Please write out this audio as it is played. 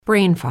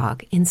Brain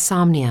fog,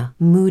 insomnia,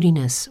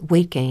 moodiness,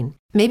 weight gain.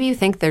 Maybe you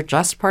think they're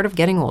just part of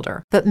getting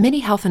older, but MIDI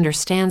Health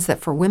understands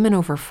that for women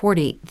over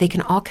 40, they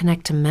can all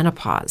connect to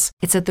menopause.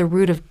 It's at the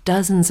root of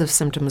dozens of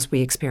symptoms we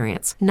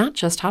experience, not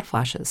just hot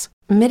flashes.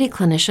 MIDI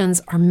clinicians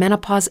are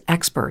menopause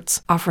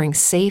experts, offering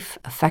safe,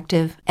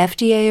 effective,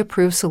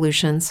 FDA-approved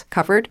solutions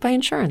covered by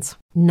insurance.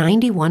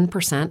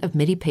 91% of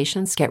MIDI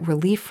patients get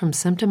relief from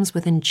symptoms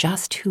within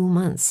just 2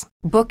 months.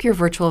 Book your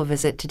virtual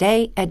visit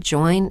today at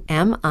joinmidi.com.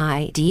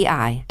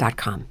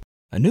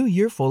 A new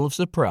year full of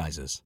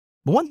surprises.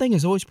 But one thing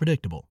is always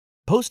predictable.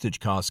 Postage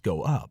costs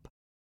go up.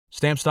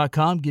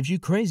 Stamps.com gives you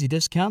crazy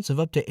discounts of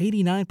up to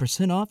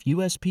 89% off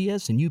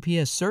USPS and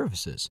UPS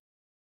services.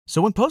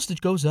 So when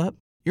postage goes up,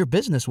 your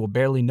business will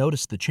barely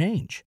notice the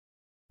change.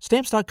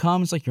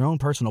 Stamps.com is like your own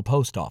personal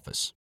post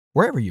office,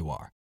 wherever you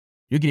are.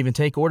 You can even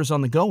take orders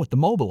on the go with the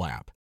mobile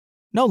app.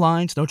 No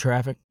lines, no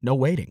traffic, no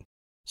waiting.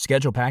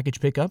 Schedule package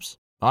pickups,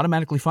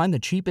 automatically find the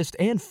cheapest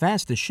and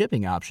fastest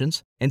shipping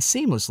options, and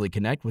seamlessly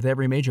connect with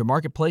every major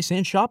marketplace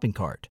and shopping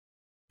cart.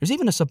 There's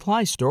even a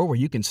supply store where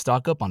you can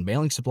stock up on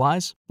mailing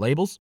supplies,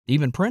 labels,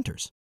 even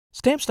printers.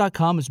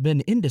 Stamps.com has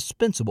been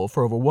indispensable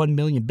for over 1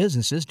 million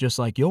businesses just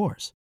like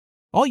yours.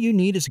 All you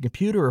need is a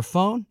computer or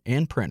phone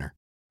and printer.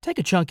 Take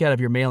a chunk out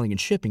of your mailing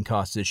and shipping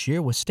costs this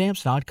year with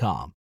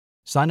Stamps.com.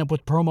 Sign up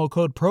with promo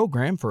code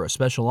PROGRAM for a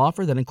special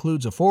offer that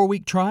includes a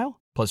 4-week trial,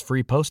 plus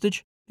free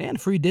postage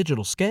and free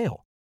digital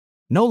scale.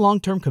 No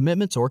long-term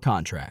commitments or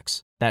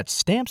contracts. That's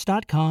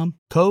Stamps.com,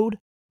 code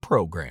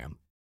PROGRAM.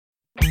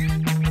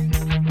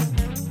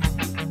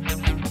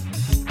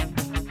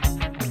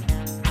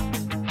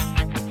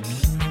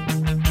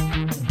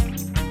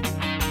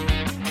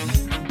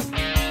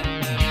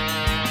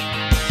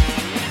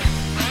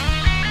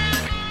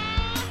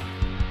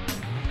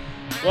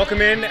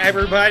 Welcome in,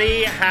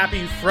 everybody.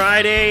 Happy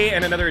Friday,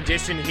 and another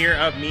edition here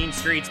of Mean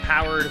Streets,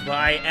 powered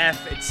by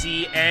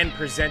FTN,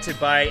 presented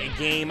by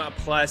Game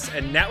Plus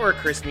Network.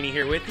 Chris Meany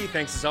here with you.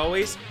 Thanks, as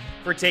always,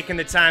 for taking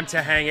the time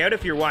to hang out.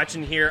 If you're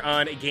watching here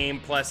on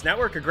Game Plus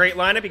Network, a great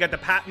lineup. You got the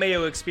Pat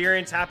Mayo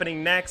Experience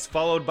happening next,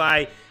 followed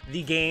by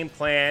The Game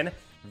Plan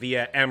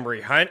via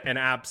Emery Hunt, an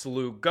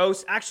absolute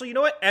ghost. Actually, you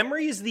know what?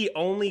 Emery is the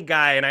only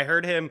guy, and I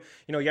heard him,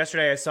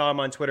 yesterday I saw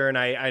him on Twitter, and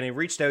I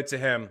reached out to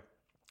him,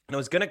 and I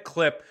was going to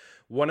clip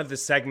one of the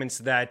segments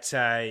that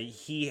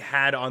he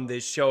had on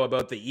this show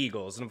about the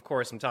Eagles. And of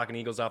course, I'm talking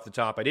Eagles off the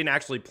top. I didn't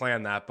actually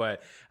plan that,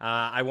 but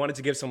I wanted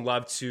to give some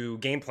love to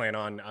Game Plan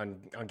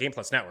on Game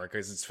Plus Network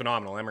because it's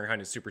phenomenal. Emery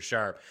Hunt is super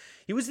sharp.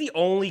 He was the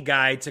only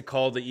guy to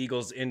call the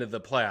Eagles into the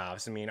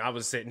playoffs. I mean, I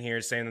was sitting here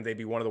saying that they'd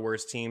be one of the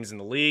worst teams in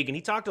the league. And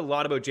he talked a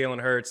lot about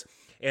Jalen Hurts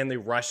and the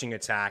rushing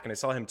attack. And I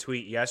saw him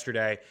tweet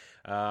yesterday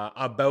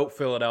about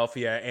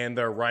Philadelphia and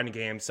their run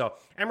game. So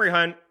Emery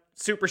Hunt,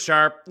 super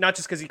sharp, not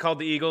just because he called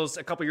the Eagles.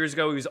 A couple years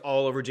ago, he was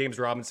all over James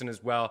Robinson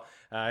as well.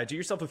 Do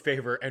yourself a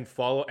favor and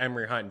follow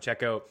Emery Hunt and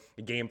check out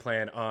the Game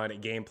Plan on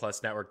Game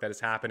Plus Network. That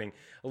is happening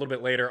a little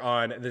bit later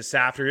on this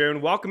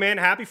afternoon. Welcome in.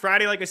 Happy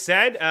Friday, like I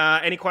said.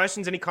 Any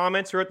questions, any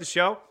comments throughout the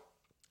show?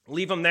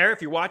 Leave them there.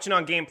 If you're watching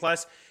on Game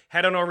Plus,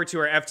 head on over to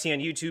our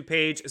FTN YouTube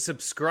page.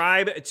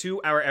 Subscribe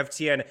to our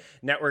FTN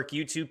Network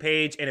YouTube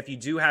page. And if you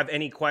do have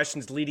any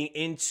questions leading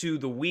into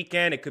the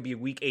weekend, it could be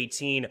Week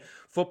 18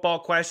 football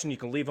question, you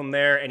can leave them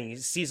there. Any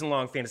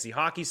season-long fantasy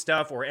hockey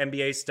stuff or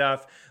NBA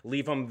stuff,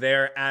 leave them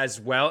there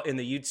as well in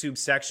the YouTube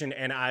section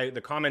and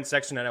the comment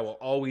section, and I will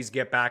always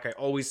get back. I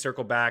always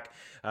circle back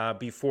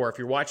before. If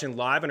you're watching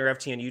live on our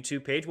FTN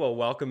YouTube page, well,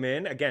 welcome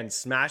in. Again,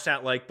 smash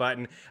that like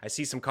button. I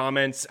see some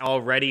comments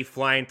already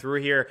flying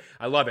through here.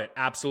 I love it.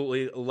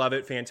 Absolutely love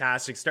it.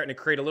 Fantastic. Starting to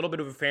create a little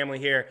bit of a family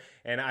here,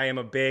 and I am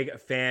a big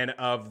fan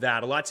of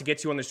that. A lot to get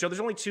to on the show.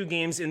 There's only 2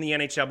 games in the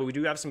NHL, but we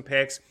do have some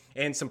picks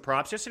and some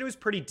props. Yesterday was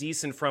pretty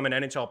decent from an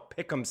NHL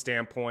pick'em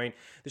standpoint.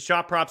 The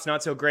shot prop's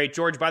not so great.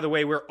 George, by the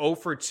way, we're 0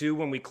 for 2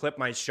 when we clip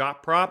my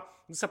shot prop.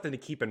 It's something to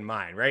keep in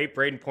mind, right?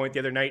 Braden Point the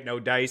other night, no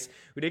dice.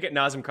 We did get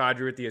Nazem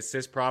Kadri with the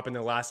assist prop, and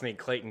the last night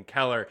Clayton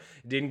Keller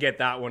didn't get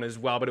that one as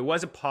well. But it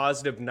was a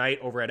positive night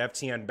over at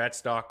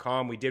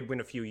FTNBets.com. We did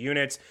win a few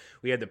units.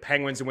 We had the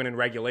Penguins win in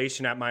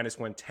regulation at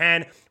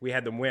 -110. We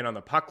had them win on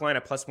the puck line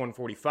at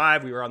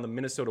 +145. We were on the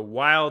Minnesota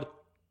Wild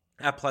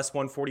at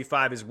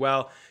 +145 as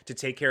well to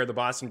take care of the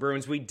Boston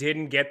Bruins. We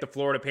didn't get the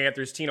Florida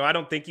Panthers. Tino, I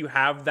don't think you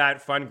have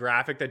that fun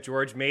graphic that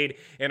George made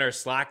in our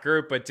Slack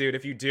group, but dude,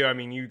 if you do, I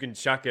mean, you can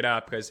chuck it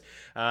up because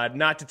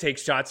not to take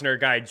shots on our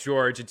guy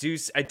George.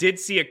 I did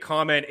see a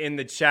comment in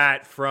the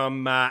chat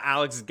from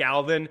Alex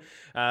Galvin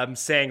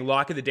saying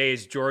lock of the day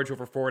is George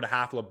over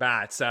 4.5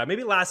 Labatt's.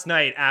 Maybe last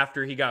night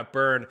after he got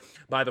burned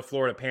by the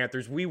Florida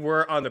Panthers. We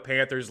were on the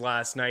Panthers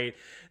last night.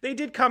 They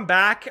did come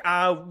back.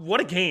 What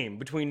a game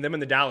between them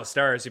and the Dallas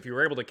Stars. If you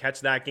were able to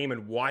catch that game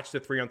and watch the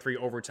 3-on-3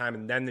 overtime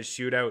and then the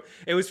shootout,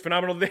 it was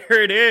phenomenal.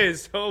 There it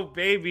is. Oh,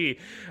 baby.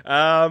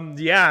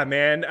 Yeah,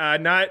 man.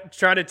 Not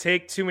trying to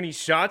take too many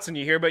shots on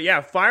you here, but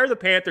yeah, fire the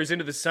Panthers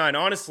into the sun.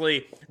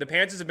 Honestly, the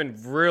Panthers have been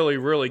really,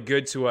 really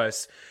good to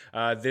us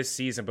this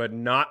season, but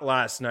not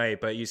last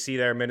night. But you see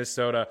there,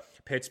 Minnesota,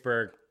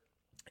 Pittsburgh,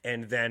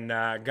 and then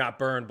got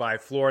burned by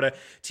Florida.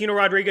 Tino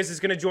Rodriguez is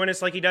going to join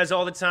us like he does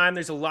all the time.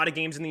 There's a lot of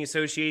games in the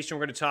association.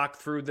 We're going to talk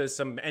through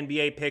some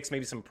NBA picks,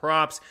 maybe some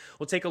props.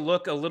 We'll take a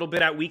look a little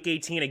bit at Week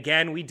 18.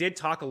 Again, we did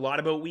talk a lot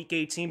about Week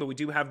 18, but we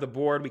do have the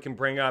board we can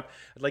bring up.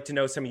 I'd like to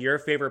know some of your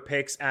favorite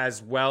picks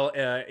as well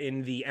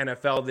in the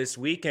NFL this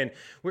week. And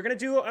we're going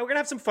to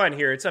have some fun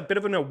here. It's a bit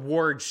of an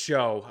award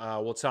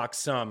show. We'll talk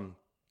some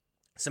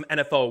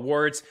NFL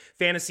awards,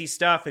 fantasy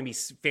stuff, maybe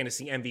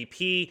fantasy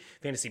MVP,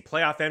 fantasy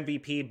playoff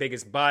MVP,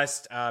 biggest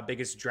bust,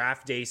 biggest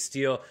draft day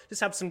steal.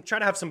 Just try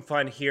to have some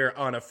fun here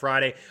on a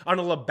Friday, on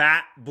a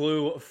Labatt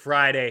Blue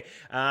Friday.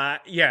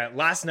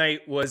 Last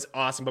night was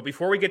awesome. But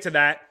before we get to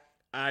that,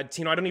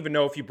 Tino, I don't even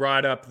know if you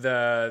brought up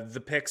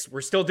the picks.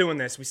 We're still doing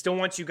this. We still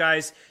want you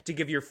guys to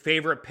give your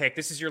favorite pick.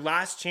 This is your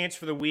last chance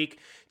for the week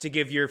to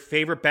give your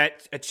favorite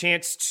bet a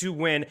chance to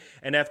win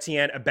an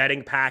FTN, a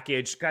betting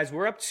package. Guys,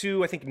 we're up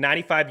to, I think,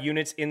 95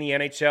 units in the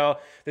NHL.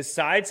 The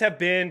sides have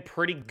been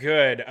pretty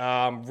good,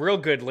 real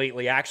good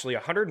lately, actually.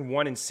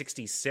 101 and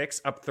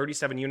 66, up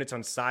 37 units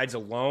on sides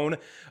alone,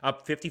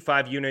 up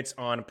 55 units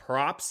on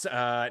props,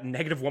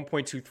 negative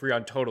 1.23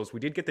 on totals. We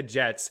did get the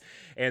Jets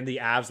and the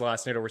Avs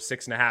last night over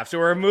 6.5. So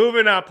we're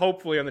moving up,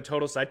 hopefully, on the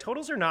total side.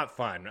 Totals are not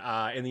fun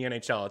in the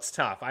NHL. It's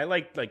tough. I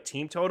like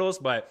team totals,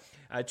 but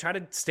I try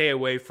to stay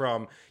away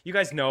from, you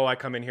guys know I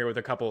come in here with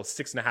a couple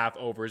 6.5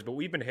 overs, but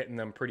we've been hitting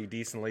them pretty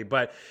decently.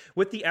 But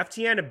with the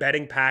FTN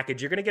betting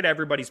package, you're going to get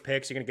everybody's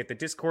picks. You're going to get the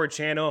Discord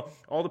channel,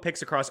 all the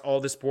picks across all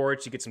the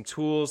sports. You get some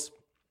tools.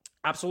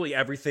 Absolutely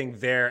everything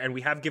there. And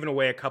we have given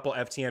away a couple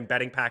FTN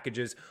betting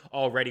packages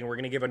already, and we're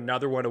going to give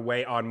another one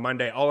away on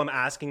Monday. All I'm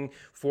asking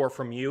for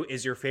from you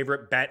is your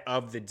favorite bet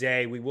of the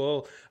day. We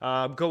will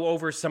go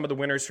over some of the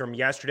winners from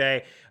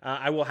yesterday.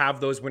 I will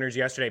have those winners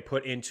yesterday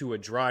put into a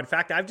draw. In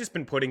fact, I've just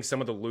been putting some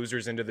of the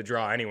losers into the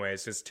draw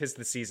anyways. It's 'tis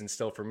the season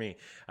still for me.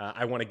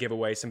 I want to give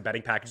away some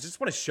betting packages.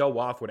 Just want to show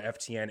off what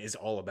FTN is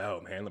all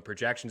about, man. The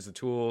projections, the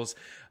tools,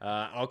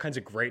 all kinds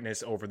of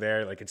greatness over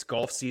there. Like, it's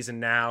golf season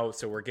now,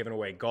 so we're giving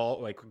away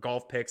golf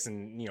picks,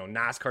 and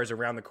NASCAR's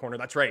around the corner.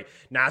 That's right,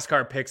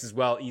 NASCAR picks as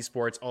well,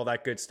 esports, all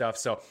that good stuff.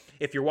 So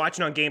if you're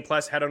watching on Game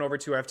Plus, head on over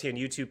to our FTN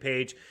YouTube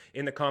page.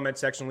 In the comment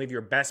section, leave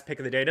your best pick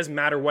of the day. It doesn't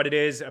matter what it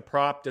is, a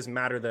prop, doesn't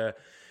matter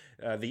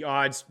the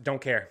odds, don't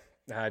care.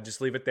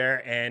 Just leave it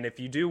there. And if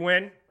you do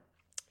win,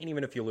 and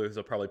even if you lose,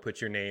 they'll probably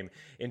put your name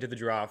into the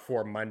draw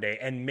for Monday.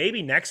 And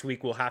maybe next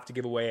week we'll have to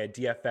give away a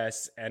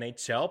DFS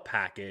NHL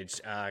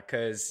package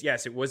because,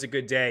 yes, it was a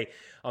good day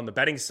on the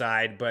betting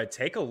side, but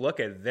take a look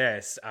at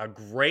this. A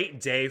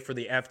great day for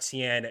the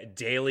FTN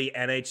Daily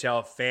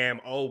NHL fam.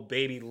 Oh,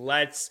 baby,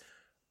 let's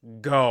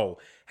go.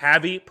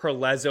 Javi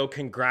Perlezo,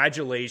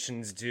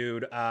 congratulations,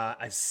 dude.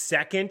 A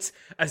second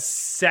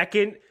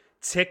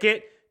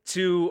ticket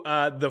to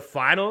the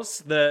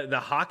finals, the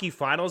hockey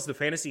finals, the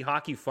fantasy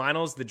hockey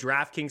finals, the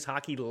DraftKings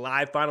Hockey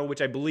Live final,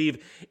 which I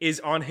believe is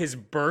on his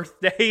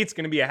birthday. It's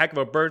going to be a heck of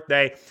a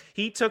birthday.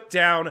 He took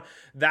down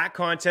that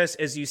contest,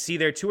 as you see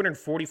there,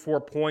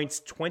 244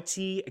 points,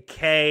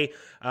 20K,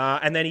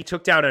 and then he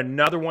took down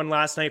another one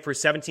last night for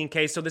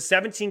 17K. So the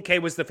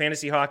 17K was the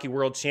Fantasy Hockey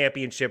World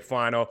Championship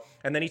final,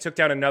 and then he took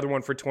down another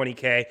one for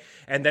 20K.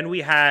 And then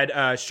we had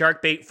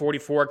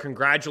Sharkbait44.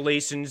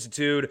 Congratulations,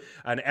 dude,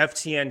 an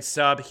FTN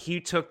sub.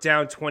 He took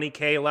down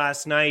 20K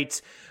last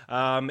night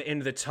in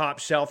the Top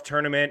Shelf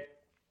tournament.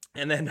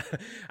 And then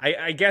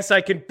I guess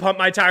I can pump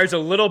my tires a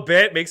little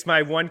bit. Makes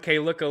my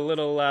 1K look a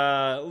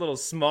little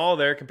small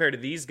there compared to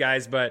these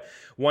guys. But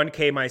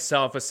 1K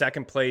myself, a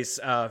second place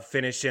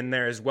finish in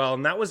there as well.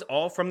 And that was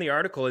all from the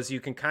article, as you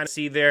can kind of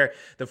see there,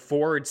 the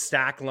forward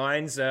stack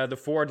lines, the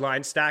forward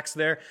line stacks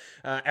there.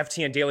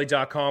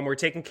 FTNdaily.com. We're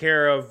taking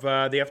care of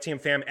the FTN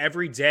fam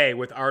every day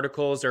with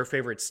articles, our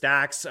favorite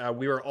stacks.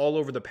 We were all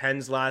over the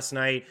Pens last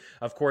night.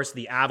 Of course,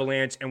 the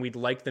Avalanche, and we'd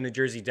like the New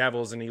Jersey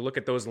Devils. And you look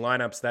at those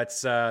lineups,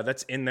 that's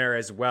in there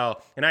as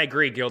well. And I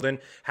agree, Gildan.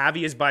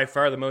 Javi is by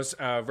far the most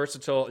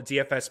versatile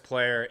DFS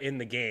player in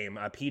the game.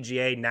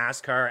 PGA,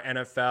 NASCAR,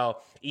 NFL,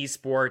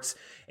 esports,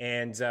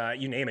 and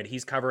you name it.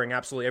 He's covering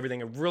absolutely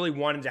everything. I really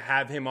wanted to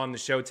have him on the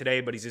show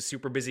today, but he's a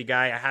super busy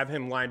guy. I have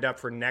him lined up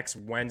for next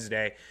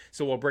Wednesday.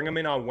 So we'll bring him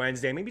in on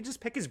Wednesday. Maybe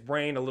just pick his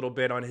brain a little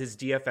bit on his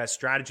DFS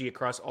strategy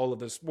across all of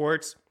the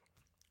sports.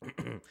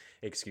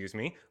 Excuse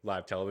me,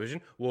 live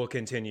television. We'll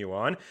continue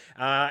on.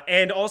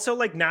 And also,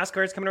 like,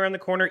 NASCAR is coming around the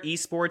corner,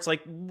 esports.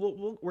 Like,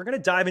 we're going to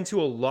dive into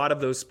a lot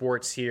of those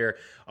sports here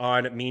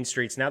on Mean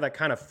Streets. Now that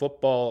kind of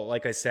football,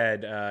 like I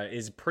said,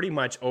 is pretty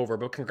much over.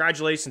 But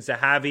congratulations to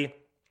Javi,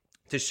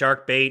 to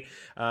Sharkbait,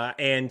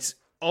 and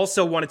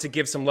also wanted to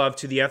give some love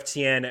to the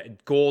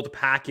FTN Gold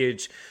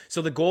Package.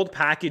 So the Gold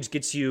Package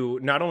gets you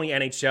not only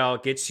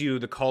NHL, gets you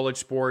the college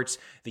sports,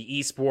 the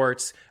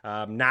esports,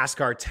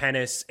 NASCAR,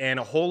 tennis, and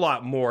a whole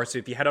lot more. So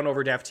if you head on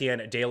over to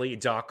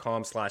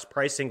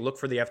ftndaily.com/pricing, look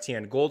for the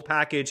FTN Gold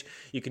Package.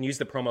 You can use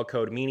the promo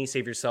code Meanie,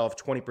 save yourself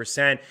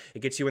 20%.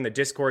 It gets you in the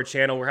Discord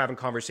channel. We're having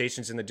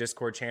conversations in the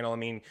Discord channel. I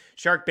mean,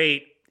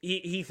 Sharkbait,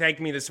 He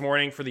thanked me this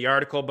morning for the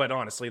article, but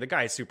honestly, the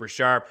guy is super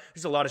sharp.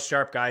 There's a lot of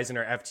sharp guys in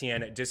our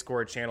FTN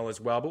Discord channel as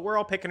well, but we're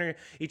all picking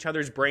each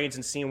other's brains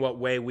and seeing what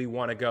way we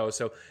want to go.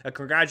 So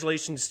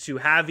congratulations to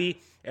Javi.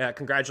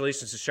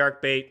 Congratulations to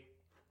Sharkbait.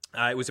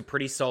 It was a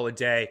pretty solid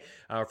day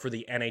for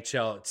the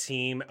NHL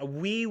team.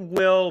 We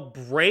will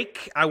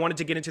break. I wanted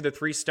to get into the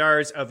 3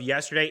 stars of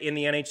yesterday in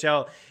the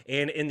NHL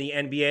and in the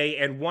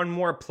NBA. And one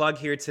more plug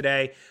here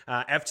today,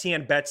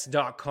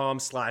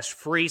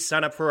 ftnbets.com/free.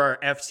 Sign up for our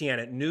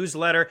FTN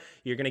newsletter.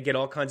 You're going to get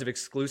all kinds of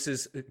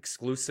exclusives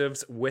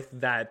with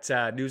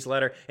that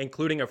newsletter,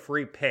 including a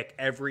free pick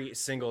every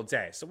single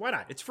day. So why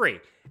not? It's free.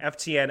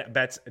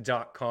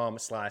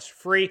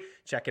 ftnbets.com/free.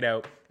 Check it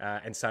out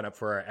and sign up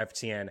for our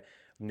FTN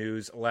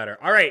newsletter.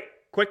 All right,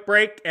 quick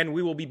break, and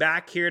we will be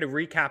back here to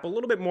recap a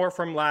little bit more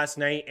from last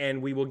night,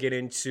 and we will get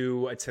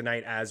into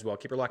tonight as well.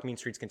 Keep your lock. Mean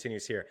Streets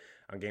continues here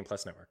on Game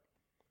Plus Network.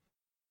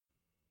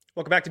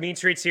 Welcome back to Mean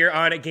Streets here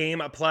on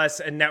Game Plus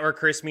Network.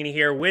 Chris Meany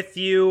here with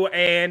you,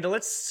 and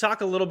let's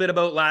talk a little bit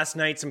about last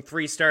night, some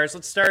 3 stars.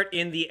 Let's start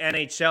in the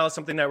NHL,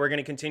 something that we're going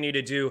to continue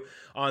to do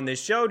on this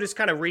show, just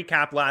kind of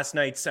recap last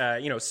night's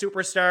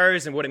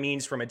superstars and what it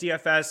means from a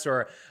DFS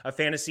or a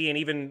fantasy and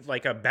even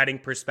like a betting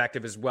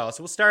perspective as well.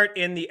 So we'll start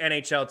in the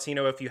NHL.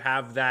 Tino, if you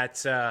have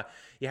that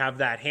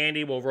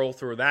handy, we'll roll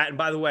through that. And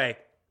by the way,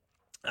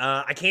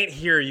 I can't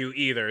hear you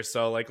either,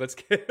 so let's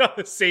get on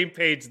the same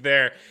page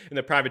there in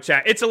the private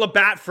chat. It's a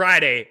Labatt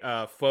Friday,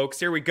 folks.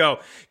 Here we go.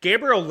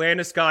 Gabriel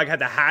Landeskog had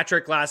the hat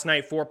trick last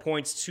night, 4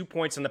 points, 2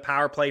 points on the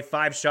power play,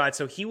 5 shots.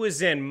 So he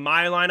was in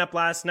my lineup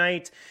last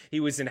night. He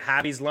was in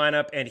Javi's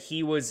lineup, and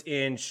he was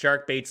in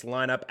Sharkbait's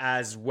lineup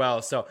as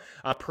well. So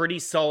a pretty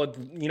solid,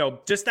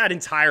 just that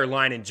entire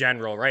line in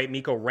general, right?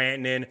 Mikko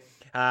Rantanen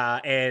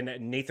and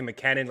Nathan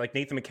MacKinnon.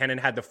 Nathan MacKinnon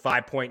had the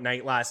 5-point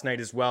night last night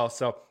as well.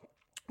 So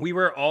we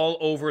were all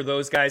over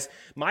those guys.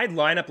 My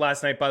lineup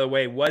last night, by the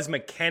way, was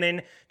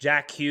McKinnon,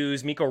 Jack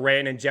Hughes, Mikko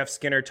Rantanen, Jeff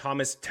Skinner,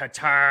 Thomas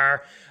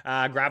Tatar,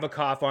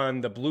 Gravikov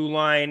on the blue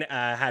line,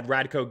 had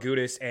Radko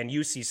Gudas and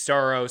UC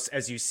Saros,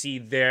 as you see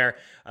there,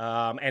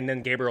 and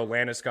then Gabriel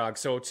Landeskog.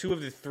 So 2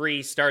 of the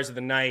 3 stars of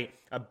the night,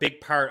 a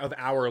big part of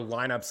our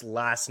lineups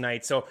last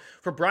night. So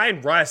for Brian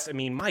Rust, I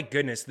mean, my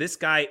goodness, this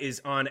guy is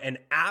on an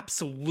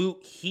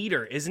absolute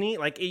heater, isn't he?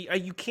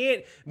 You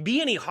can't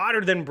be any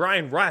hotter than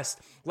Brian Rust.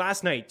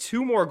 Last night,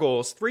 2 more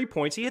goals, 3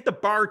 points. He hit the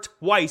bar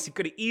twice. He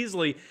could have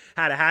easily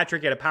had a hat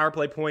trick at a power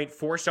play point,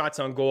 4 shots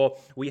on goal.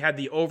 We had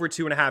the over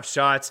 2.5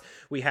 shots.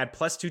 We had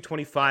plus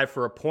 225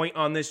 for a point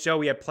on this show.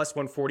 We had plus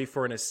 140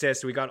 for an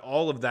assist. So we got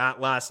all of that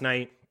last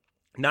night.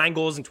 9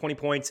 goals and 20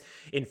 points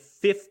in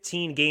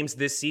 15 games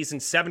this season,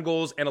 7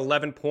 goals and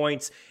 11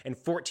 points and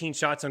 14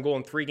 shots on goal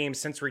in 3 games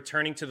since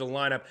returning to the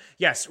lineup.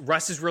 Yes,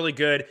 Russ is really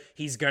good.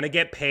 He's going to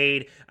get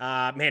paid.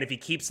 Man, if he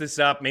keeps this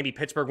up, maybe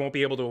Pittsburgh won't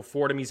be able to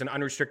afford him. He's an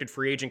unrestricted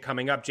free agent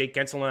coming up. Jake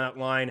Gensel on that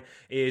line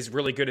is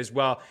really good as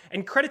well.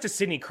 And credit to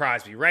Sidney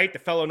Crosby, right? The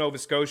fellow Nova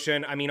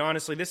Scotian. I mean,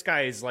 honestly, this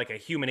guy is like a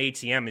human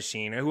ATM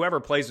machine.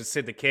 Whoever plays with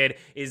Sid the Kid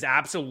is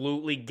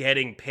absolutely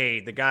getting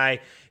paid. The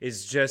guy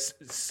is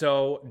just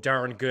so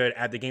darn good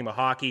at the game of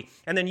hockey.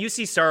 And then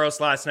UC Saros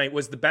last night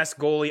was the best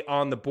goalie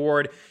on the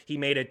board. He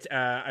made it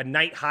a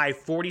night high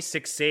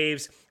 46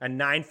 saves, a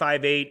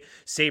 .958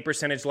 save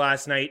percentage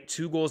last night,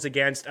 2 goals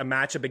against, a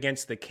matchup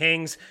against the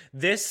Kings.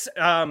 This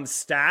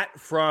stat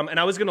from, and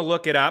I was going to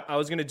look it up, I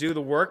was going to do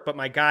the work, but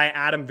my guy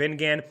Adam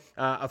Vingan,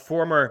 a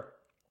former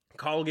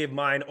colleague of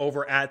mine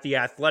over at The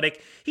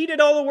Athletic, he did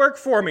all the work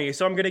for me,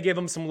 so I'm going to give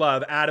him some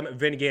love. Adam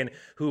Vingan,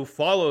 who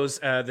follows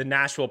the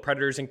Nashville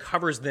Predators and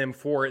covers them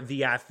for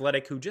The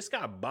Athletic, who just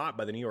got bought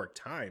by the New York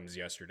Times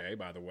yesterday,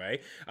 by the way.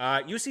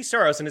 UC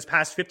Saros in his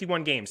past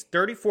 51 games,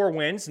 34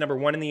 wins, number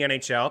 1 in the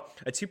NHL,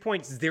 a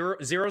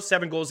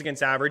 2.07 goals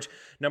against average,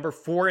 number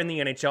 4 in the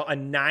NHL, a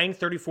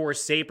 .934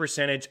 save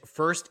percentage,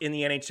 first in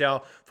the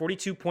NHL,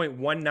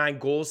 42.19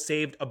 goals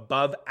saved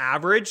above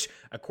average,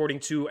 according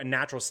to a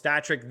natural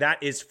stat trick.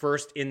 That is first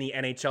in the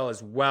NHL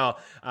as well.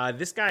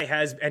 This guy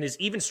has, and his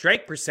even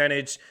strike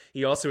percentage,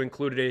 he also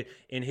included it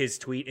in his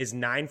tweet, is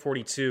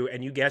 .942,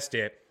 and you guessed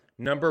it,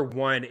 number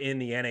 1 in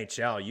the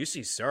NHL.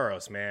 UC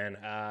Saros, man.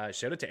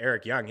 Shout out to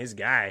Eric Young, his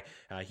guy.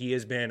 He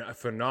has been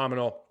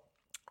phenomenal.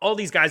 All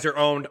these guys are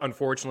owned,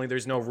 unfortunately.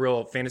 There's no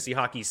real fantasy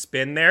hockey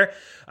spin there.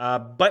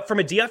 But from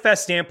a DFS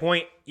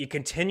standpoint, you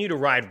continue to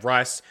ride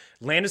Russ.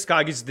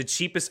 Landeskog is the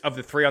cheapest of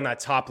the 3 on that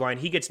top line.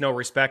 He gets no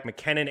respect.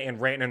 McKinnon and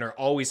Rantanen are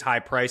always high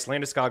priced.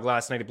 Landeskog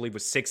last night, I believe,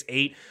 was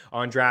 6'8"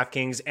 on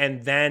DraftKings.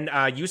 And then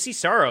UC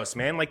Saros,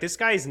 man. This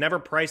guy is never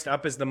priced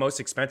up as the most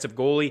expensive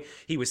goalie.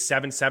 He was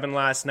 7-7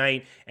 last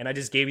night. And I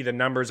just gave you the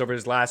numbers over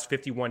his last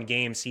 51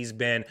 games. He's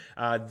been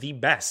the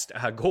best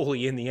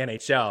goalie in the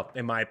NHL,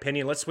 in my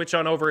opinion. Let's switch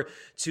on over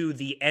to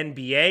the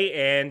NBA.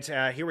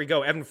 And here we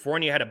go. Evan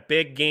Fournier had a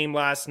big game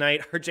last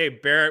night.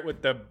 RJ Barrett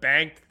with the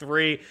bank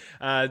 3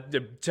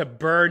 to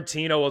burn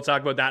Tino. We'll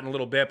talk about that in a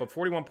little bit, but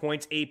 41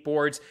 points, 8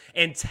 boards,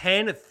 and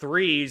 10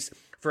 threes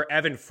for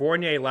Evan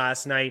Fournier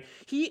last night.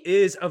 He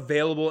is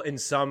available in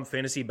some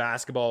fantasy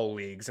basketball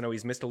leagues. I know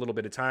he's missed a little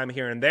bit of time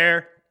here and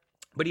there.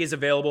 But he is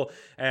available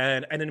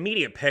and an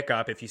immediate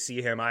pickup if you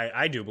see him,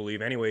 I do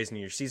believe, anyways, in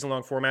your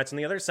season-long formats. On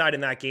the other side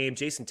in that game,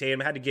 Jason Tatum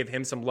had to give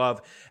him some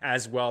love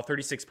as well.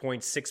 36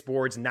 points, 6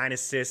 boards, 9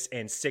 assists,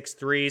 and 6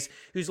 threes.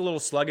 He was a little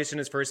sluggish in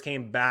his first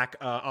game back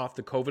off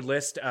the COVID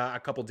list a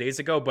couple days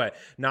ago, but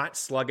not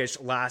sluggish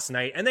last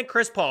night. And then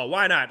Chris Paul,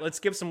 why not? Let's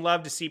give some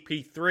love to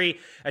CP3.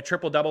 A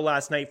triple-double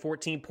last night,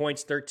 14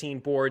 points, 13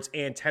 boards,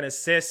 and 10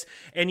 assists.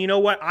 And you know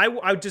what?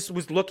 I just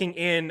was looking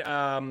in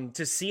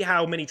to see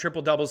how many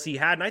triple-doubles he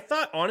had, and I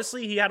thought,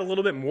 honestly, he had a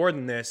little bit more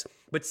than this,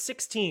 but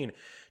 16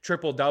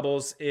 triple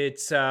doubles.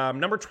 It's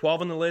number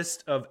 12 on the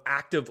list of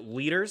active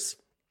leaders.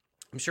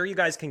 I'm sure you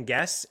guys can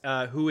guess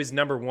who is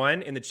number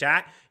one in the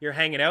chat. You're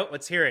hanging out.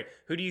 Let's hear it.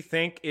 Who do you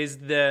think is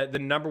the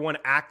number one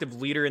active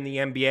leader in the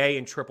NBA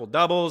in triple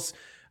doubles?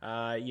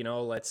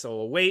 Let's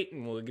wait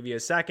and we'll give you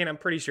a second. I'm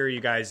pretty sure you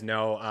guys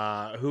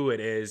know who it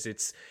is.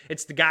 It's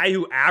the guy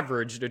who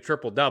averaged a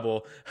triple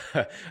double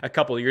a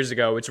couple of years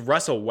ago. It's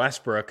Russell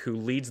Westbrook, who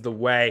leads the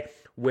way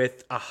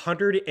with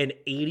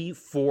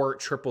 184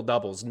 triple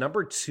doubles.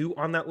 Number 2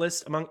 on that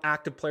list among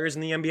active players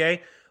in the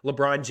NBA,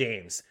 LeBron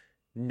James.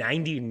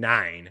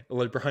 99.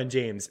 LeBron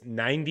James,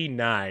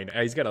 99.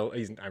 He's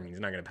not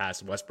going to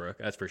pass Westbrook,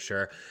 that's for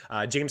sure.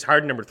 James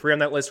Harden, number 3 on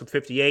that list with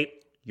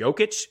 58.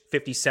 Jokic,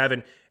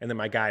 57. And then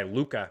my guy,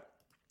 Luka,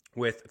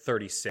 with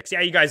 36.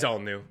 Yeah, you guys all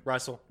knew.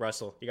 Russell,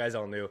 you guys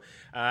all knew.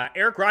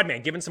 Eric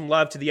Rodman, giving some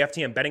love to the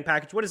FTM betting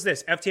package. What is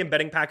this? FTM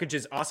betting package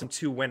is awesome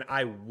too when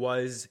I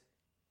was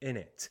in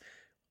it.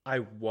 I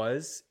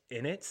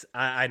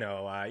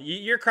know.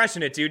 You're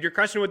crushing it, dude. You're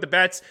crushing it with the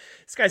bets.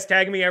 This guy's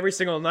tagging me every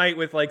single night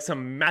with like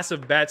some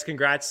massive bets.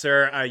 Congrats,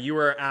 sir. You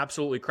are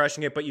absolutely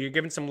crushing it, but you're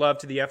giving some love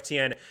to the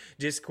FTN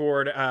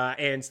Discord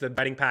and the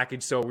betting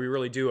package, so we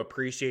really do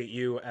appreciate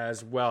you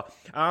as well.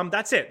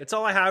 That's it. That's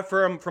all I have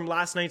from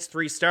last night's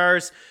 3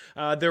 stars.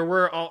 There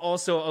were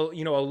also,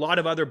 a lot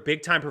of other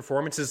big-time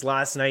performances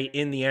last night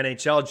in the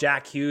NHL.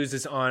 Jack Hughes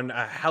is on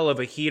a hell of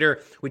a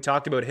heater. We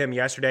talked about him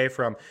yesterday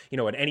from,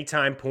 an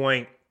anytime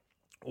point,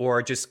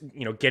 or just,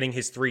 getting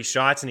his 3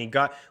 shots. And we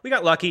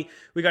got lucky.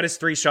 We got his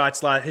 3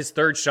 shots. His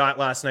third shot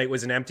last night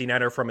was an empty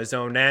netter from his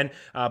own end.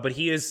 But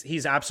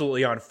he's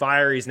absolutely on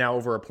fire. He's now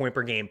over a point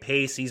per game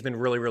pace. He's been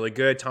really, really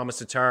good. Thomas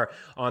Tatar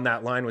on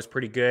that line was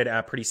pretty good,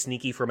 pretty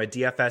sneaky from a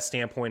DFS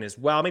standpoint as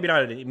well. Maybe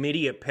not an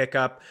immediate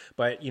pickup,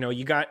 but,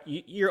 you got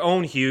your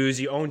own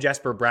Hughes, you own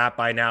Jesper Bratt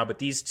by now. But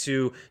these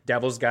 2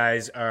 Devils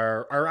guys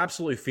are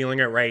absolutely feeling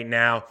it right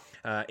now.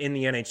 In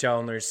the NHL,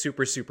 and they're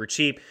super, super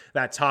cheap.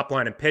 That top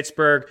line in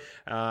Pittsburgh,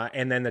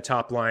 and then the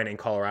top line in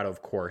Colorado,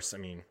 of course. I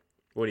mean,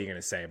 what are you going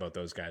to say about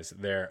those guys?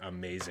 They're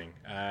amazing.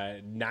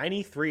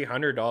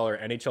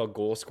 $9,300 NHL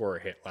goal scorer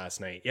hit last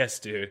night. Yes,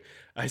 dude,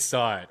 I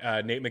saw it.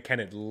 Nate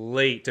McKinnon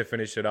late to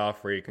finish it off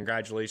for you.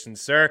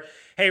 Congratulations, sir.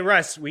 Hey,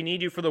 Russ, we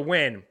need you for the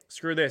win.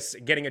 Screw this,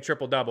 getting a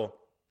triple-double.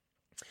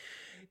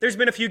 There's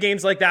been a few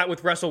games like that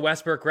with Russell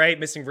Westbrook, right?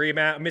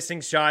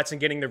 Missing shots and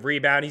getting the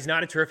rebound. He's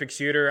not a terrific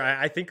shooter.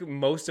 I think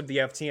most of the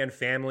FTN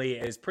family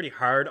is pretty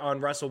hard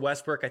on Russell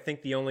Westbrook. I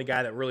think the only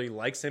guy that really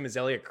likes him is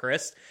Elliot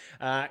Christ.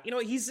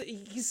 He's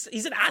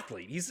an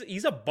athlete.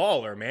 He's a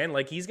baller, man.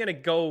 Like, he's gonna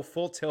go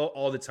full tilt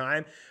all the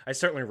time. I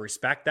certainly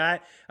respect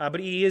that. But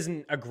he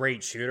isn't a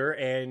great shooter,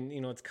 and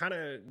it's kind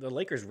of the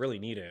Lakers really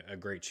need a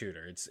great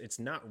shooter. It's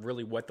not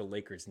really what the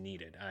Lakers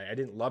needed. I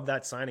didn't love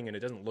that signing, and it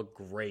doesn't look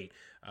great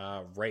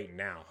right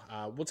now.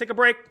 We'll take a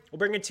break. We'll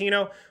bring in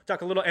Tino. We'll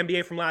talk a little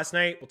NBA from last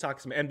night. We'll talk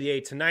some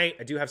NBA tonight.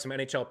 I do have some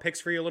NHL picks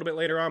for you a little bit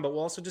later on, but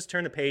we'll also just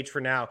turn the page for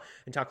now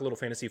and talk a little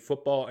fantasy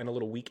football and a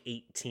little Week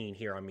 18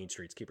 here on Mean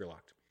Streets. Keep your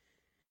locked.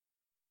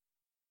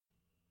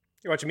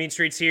 You're watching Mean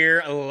Streets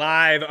here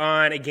live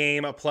on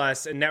Game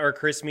Plus Network.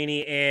 Chris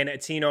Meany and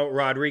Tino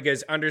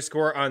Rodriguez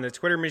 _ on the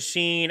Twitter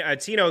machine.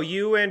 Tino,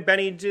 you and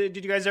Benny, did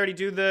you guys already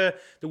do the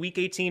Week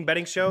 18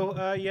 betting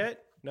show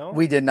yet? No,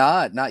 we did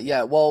not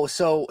yet. Well,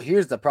 so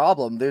here's the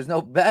problem. There's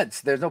no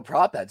bets. There's no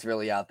prop bets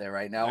really out there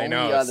right now. I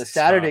know, only the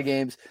Saturday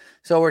games.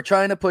 So we're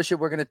trying to push it.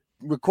 We're going to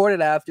record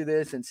it after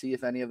this and see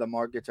if any of the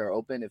markets are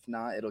open. If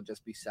not, it'll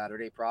just be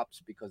Saturday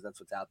props because that's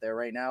what's out there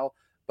right now.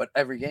 But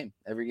every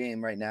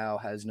game right now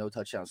has no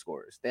touchdown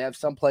scores. They have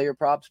some player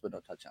props, but no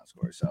touchdown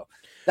scores. So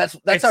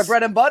that's our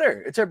bread and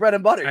butter. It's our bread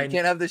and butter. You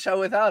can't have the show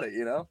without it,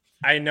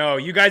 I know.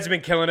 You guys have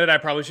been killing it. I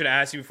probably should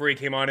have asked you before you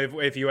came on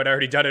if you had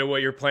already done it,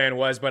 what your plan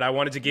was, but I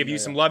wanted to give you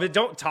some love.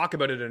 Don't talk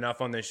about it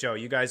enough on this show.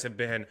 You guys have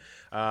been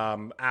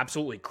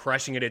absolutely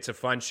crushing it. It's a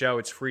fun show.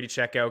 It's free to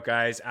check out,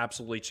 guys.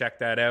 Absolutely check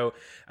that out.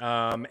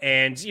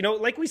 And,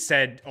 like we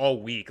said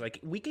all week, like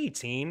Week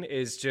 18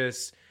 is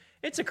just...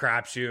 It's a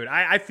crapshoot.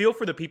 I feel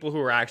for the people who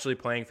are actually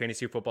playing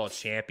fantasy football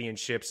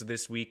championships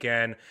this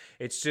weekend.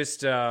 It's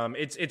just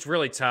it's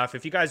really tough.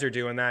 If you guys are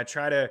doing that,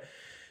 try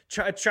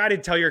to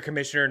tell your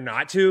commissioner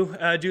not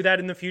to do that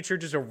in the future,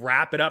 just to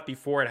wrap it up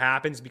before it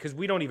happens, because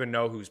we don't even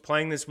know who's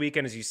playing this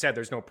weekend. As you said,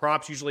 there's no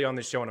props usually on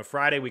the show on a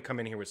Friday. We come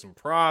in here with some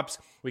props.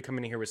 We come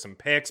in here with some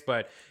picks,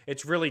 but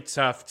it's really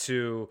tough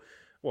we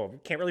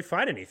can't really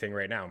find anything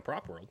right now in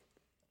prop world.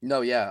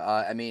 No,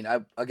 yeah. I mean,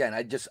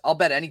 I'll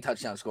bet any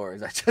touchdown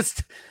scorers.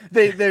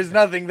 There's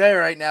nothing there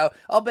right now.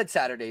 I'll bet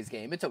Saturday's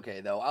game. It's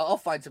okay though. I'll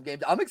find some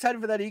games. I'm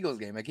excited for that Eagles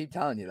game. I keep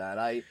telling you that.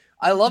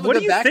 I love a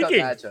good backup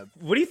matchup.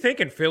 What are you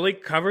thinking? Philly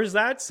covers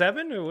that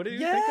 7, or what are you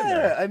thinking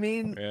there? I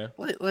mean,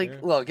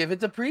 look, if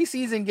it's a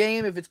preseason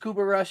game, if it's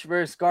Cooper Rush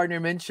versus Gardner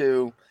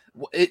Minshew,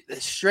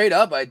 straight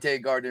up, I'd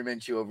take Gardner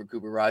Minshew over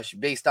Cooper Rush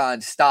based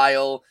on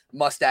style,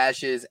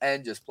 mustaches,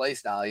 and just play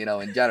style.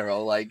 In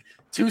general, like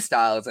 2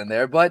 styles in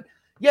there, but.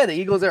 Yeah, the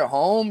Eagles are at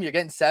home. You're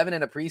getting 7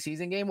 in a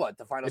preseason game. What,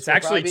 the final? It's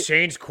actually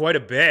changed quite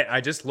a bit.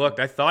 I just looked.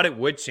 I thought it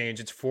would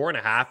change. It's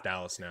 4.5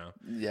 Dallas now.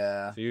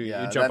 Yeah. So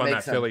you jump on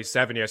that Philly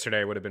 7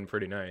 yesterday would have been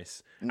pretty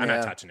nice. I'm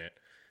not touching it.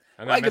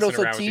 I could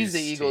also tease the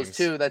Eagles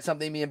too. That's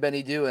something me and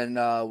Benny do, and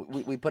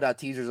we put out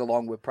teasers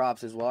along with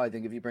props as well. I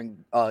think if you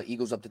bring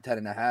Eagles up to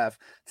 10.5,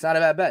 it's not a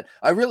bad bet.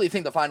 I really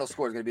think the final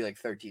score is going to be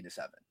like 13-7.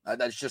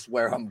 That's just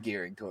where I'm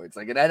gearing towards.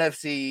 Like an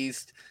NFC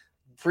East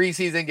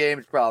preseason game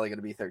is probably going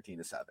to be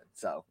 13-7.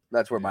 So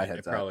that's where my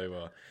head's at. Probably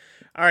will.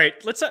 All right,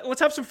 let's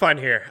have some fun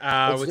here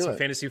with some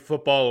fantasy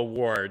football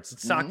awards.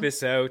 Let's talk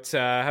this out.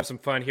 Have some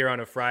fun here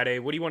on a Friday.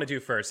 What do you want to do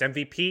first?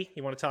 MVP?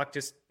 You want to talk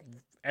just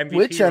MVP?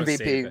 Which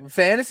MVP?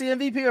 Fantasy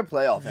MVP or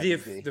playoff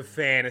MVP? The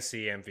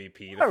fantasy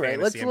MVP. All right,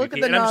 let's look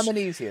at the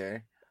nominees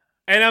here.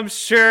 And I'm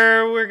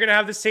sure we're going to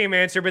have the same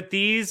answer, but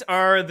these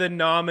are the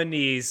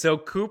nominees. So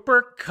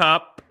Cooper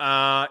Kupp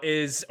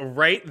is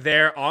right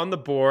there on the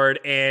board,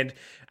 and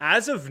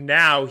as of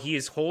now, he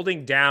is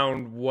holding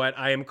down what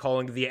I am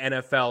calling the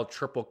NFL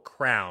Triple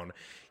Crown.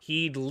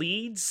 He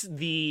leads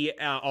the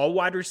all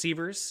wide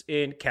receivers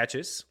in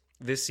catches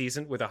this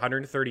season with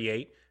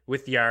 138,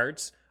 with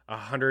yards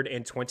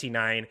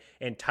 129,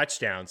 and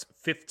touchdowns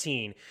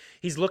 15.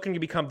 He's looking to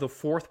become the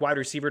 4th wide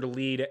receiver to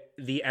lead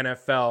the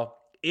NFL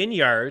in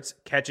yards,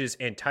 catches,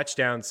 and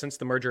touchdowns since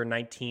the merger in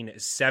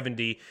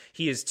 1970.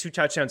 He is 2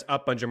 touchdowns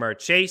up on Jamar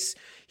Chase.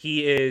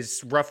 He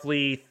is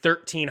roughly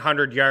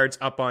 1,300 yards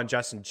up on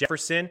Justin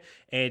Jefferson,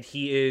 and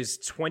he is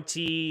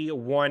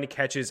 21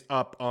 catches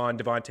up on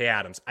Devontae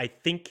Adams. I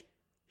think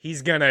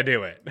he's going to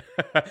do it.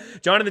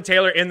 Jonathan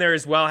Taylor in there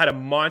as well, had a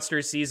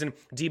monster season.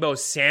 Deebo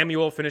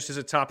Samuel finished as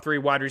a top 3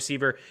 wide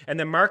receiver. And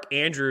then Mark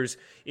Andrews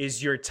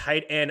is your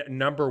tight end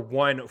number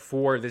 1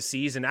 for the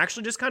season.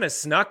 Actually just kind of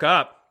snuck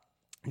up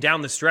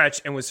down the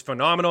stretch and was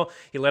phenomenal.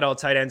 He led all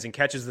tight ends in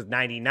catches with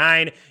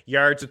 99,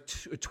 yards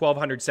with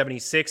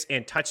 1,276,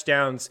 and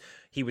touchdowns.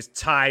 He was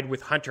tied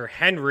with Hunter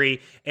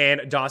Henry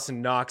and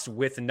Dawson Knox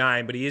with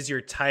 9, but he is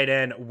your tight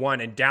end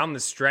 1. And down the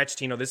stretch,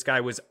 Tino, this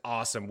guy was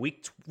awesome.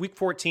 Week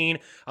 14,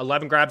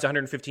 11 grabs,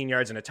 115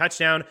 yards and a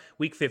touchdown.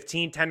 Week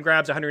 15, 10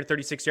 grabs,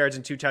 136 yards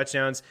and 2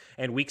 touchdowns.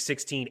 And week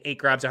 16, 8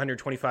 grabs,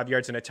 125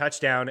 yards and a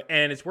touchdown.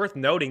 And it's worth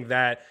noting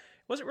that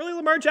wasn't really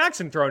Lamar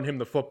Jackson throwing him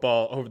the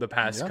football over the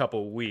past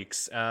couple of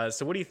weeks.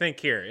 So what do you think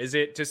here? Is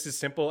it just as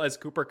simple as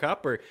Cooper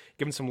Kupp, or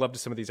giving some love to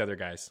some of these other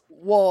guys?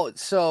 Well,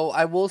 so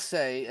I will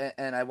say,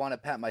 and I want to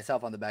pat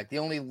myself on the back, the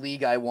only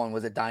league I won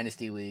was a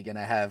dynasty league, and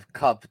I have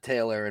Kupp,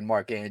 Taylor, and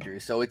Mark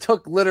Andrews. So it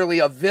took literally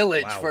a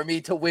village for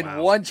me to win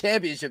one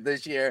championship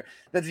this year.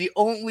 That's the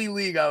only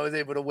league I was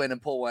able to win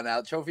and pull one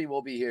out. Trophy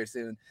will be here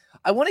soon.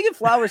 I want to give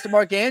flowers to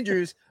Mark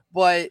Andrews,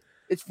 but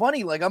it's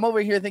funny, like I'm over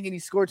here thinking he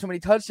scored so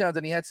many touchdowns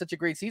and he had such a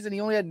great season. He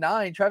only had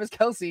 9. Travis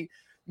Kelce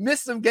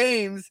missed some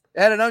games,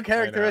 had an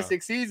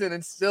uncharacteristic season,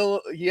 and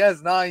still he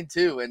has 9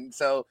 too. And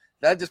so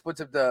that just puts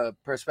into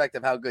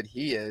perspective how good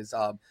he is.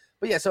 But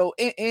yeah, so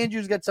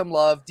Andrews gets some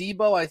love.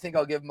 Deebo, I think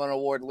I'll give him an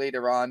award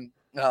later on.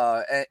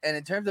 And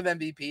in terms of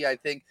MVP, I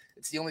think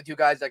it's the only 2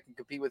 guys that can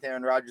compete with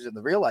Aaron Rodgers in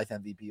the real life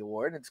MVP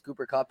award. It's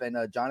Cooper Kupp and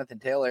Jonathan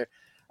Taylor.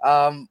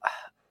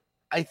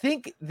 I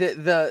think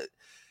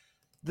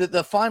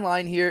the fine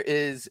line here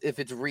is if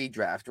it's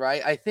redraft,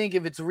 right? I think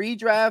if it's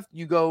redraft,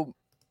 you go,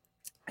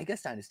 I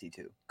guess dynasty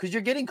too, because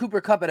you're getting Cooper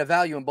Kupp at a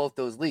value in both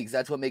those leagues.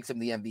 That's what makes him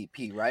the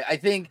MVP, right? I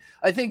think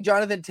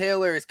Jonathan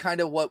Taylor is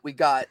kind of what we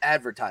got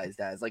advertised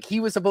as. Like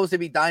he was supposed to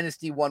be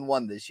dynasty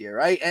 1-1 this year,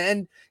 right?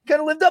 And kind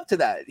of lived up to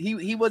that.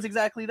 He was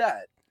exactly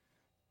that.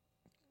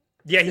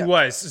 Yeah, he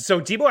was. So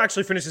Deebo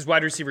actually finished as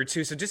wide receiver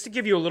 2. So just to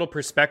give you a little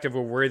perspective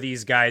of where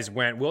these guys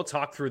went, we'll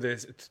talk through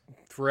this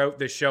throughout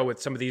the show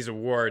with some of these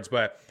awards,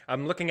 but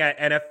I'm looking at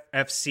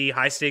NFFC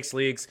high stakes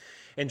leagues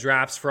and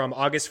drafts from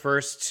August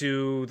 1st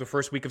to the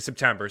first week of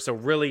September. So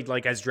really,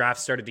 like as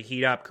drafts started to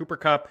heat up, Cooper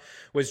Kupp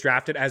was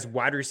drafted as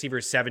wide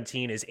receiver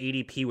 17. His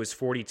ADP was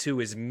 42.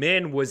 His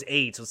min was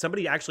 8. So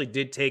somebody actually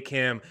did take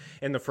him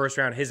in the first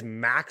round. His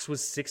max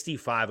was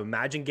 65.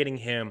 Imagine getting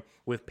him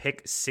with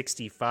pick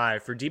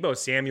 65. For Deebo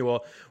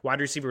Samuel,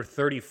 wide receiver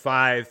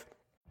 35.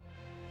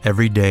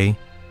 Every day,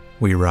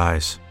 we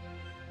rise,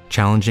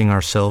 challenging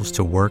ourselves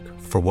to work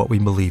for what we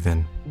believe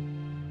in.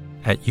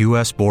 At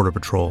U.S. Border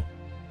Patrol,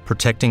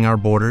 protecting our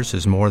borders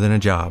is more than a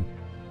job.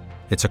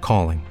 It's a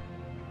calling.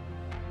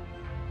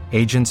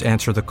 Agents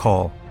answer the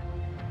call,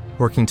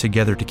 working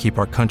together to keep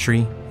our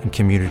country and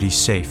communities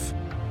safe.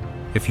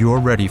 If you're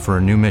ready for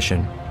a new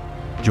mission,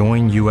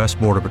 join U.S.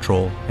 Border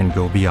Patrol and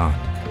go beyond.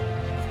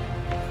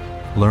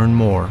 Learn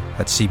more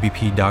at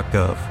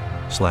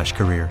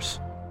cbp.gov/careers.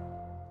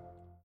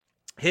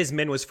 His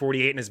min was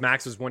 48 and his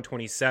max was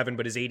 127,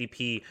 but his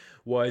ADP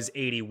was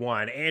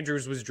 81.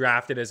 Andrews was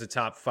drafted as a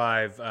top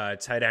 5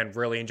 tight end,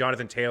 really, and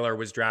Jonathan Taylor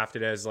was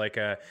drafted as like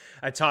a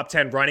top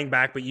 10 running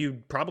back, but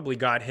you probably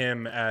got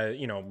him,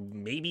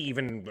 maybe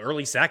even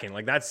early second.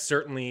 Like that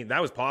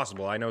was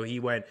possible. I know he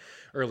went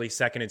early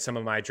second in some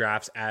of my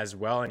drafts as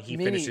well, and he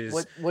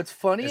finishes. What's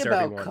funny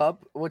about RB1.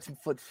 Kupp? What's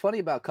funny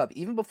about Kupp?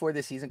 Even before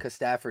this season, because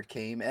Stafford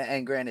came,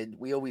 and granted,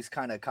 we always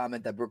kind of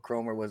comment that Brooke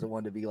Cromer was the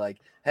one to be like,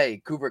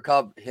 "Hey, Cooper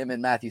Kupp, him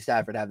and Matthew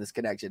Stafford have this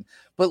connection."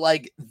 But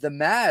like the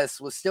mass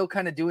was still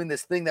kind of doing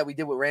this thing that we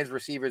did with Rams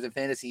receivers in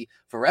fantasy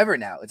forever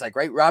now. It's like,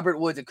 right, Robert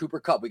Woods and Cooper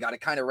Kupp, we got to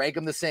kind of rank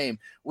them the same.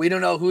 We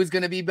don't know who's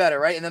going to be better,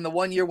 right? And then the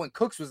one year when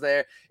Cooks was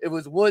there, it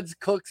was Woods,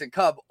 Cooks, and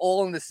Kupp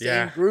all in the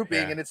same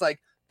grouping, and it's like,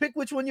 pick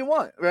which one you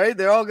want, right?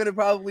 They're all going to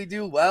probably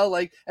do well.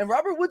 Like, and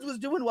Robert Woods was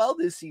doing well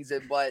this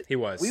season, but he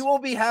was. We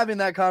won't be having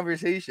that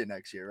conversation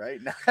next year, right?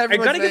 I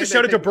got to give a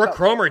shout out to Brooke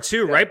Cromer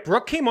too, yeah. Right?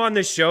 Brooke came on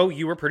this show.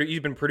 You've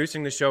been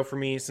producing the show for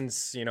me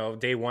since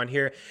day one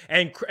here,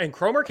 and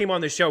Cromer came on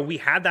the show. We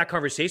had that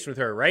conversation with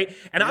her, right?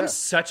 And I'm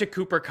such a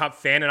Cooper Kupp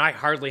fan, and I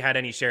hardly had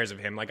any shares of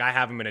him. Like I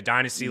have him in a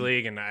dynasty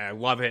league, and I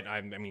love it.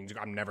 I mean,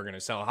 I'm never going to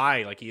sell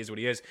high. Like he is what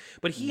he is.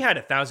 But he had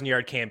a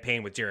 1,000-yard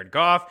campaign with Jared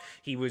Goff.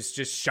 He was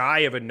just shy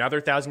of another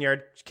 1,000-yard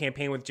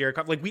campaign with Jared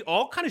Goff. Like we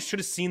all kind of should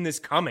have seen this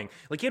coming.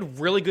 Like he had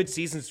really good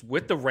seasons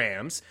with the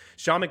Rams.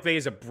 Sean McVay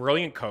is a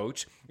brilliant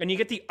coach, and you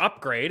get the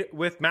upgrade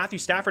with Matthew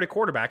Stafford at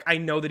quarterback. I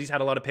know that he's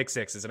had a lot of pick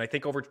sixes, and I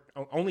think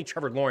only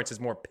Trevor Lawrence has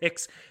more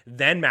picks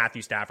than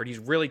Matthew Stafford. He's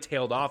really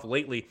tailed off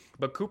lately,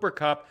 but Cooper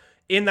Kupp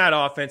in that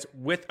offense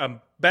with a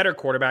better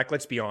quarterback,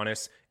 let's be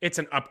honest, it's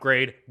an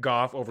upgrade.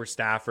 Goff over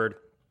Stafford.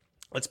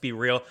 Let's be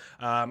real.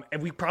 And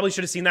we probably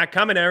should have seen that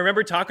coming. And I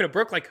remember talking to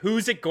Brooke, like,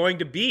 who's it going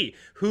to be?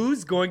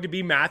 Who's going to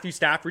be Matthew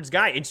Stafford's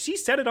guy? And she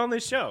said it on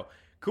this show,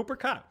 Cooper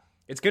Kupp.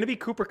 It's going to be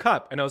Cooper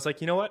Kupp. And I was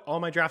like, you know what?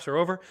 All my drafts are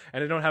over,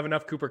 and I don't have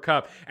enough Cooper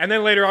Kupp. And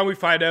then later on, we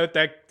find out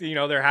that,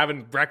 they're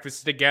having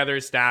breakfast together,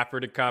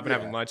 Stafford and Kupp, and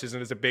having lunches,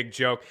 and it's a big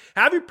joke.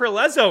 Javi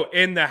Perlezzo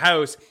in the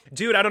house.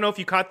 Dude, I don't know if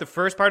you caught the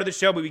first part of the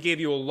show, but we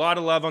gave you a lot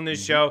of love on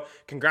this show.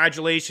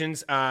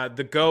 Congratulations,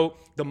 the GOAT,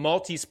 the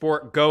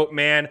multi-sport GOAT,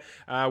 man.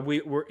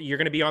 You're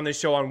going to be on this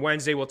show on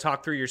Wednesday. We'll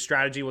talk through your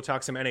strategy. We'll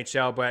talk some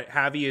NHL, but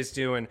Javi is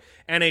doing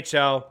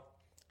NHL,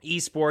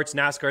 esports,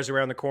 NASCAR's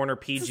around the corner,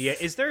 PGA.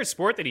 Is there a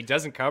sport that he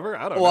doesn't cover?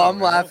 I don't know. Well, I'm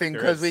laughing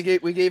because we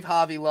gave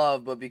Javi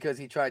love, but because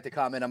he tried to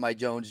comment on my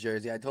Jones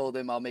jersey, I told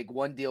him I'll make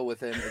one deal with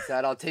him. It's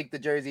that I'll take the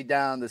jersey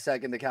down the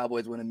second the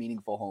Cowboys win a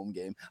meaningful home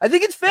game. I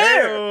think it's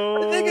fair.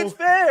 Hey-o. I think it's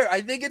fair. I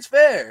think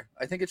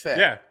it's fair.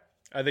 Yeah.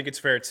 I think it's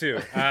fair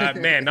too.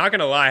 Man, not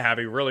gonna lie,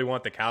 Javi, really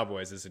want the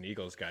Cowboys as an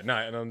Eagles guy. No,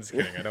 I'm just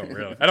kidding. I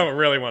don't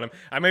really want him.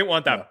 I might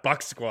want that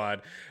Buck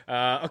squad.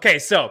 Okay,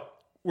 so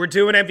we're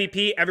doing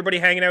MVP. Everybody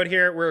hanging out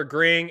here. We're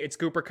agreeing. It's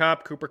Cooper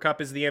Kupp. Cooper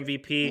Kupp is the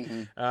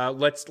MVP. Mm-hmm.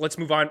 Let's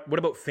move on. What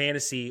about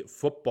fantasy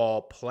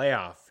football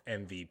playoff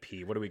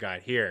MVP? What do we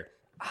got here?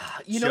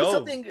 Joe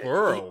something?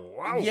 Burrow.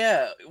 Wow.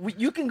 Yeah,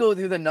 you can go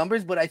through the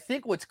numbers, but I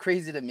think what's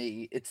crazy to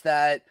me, it's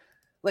that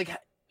like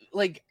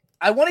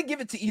I want to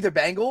give it to either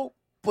Bengal,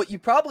 but you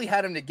probably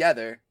had them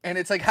together, and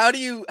it's like, how do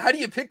you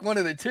pick one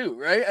of the two,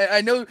 right?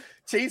 I know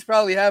Chase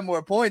probably had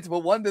more points, but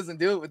one doesn't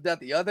do it without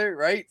the other,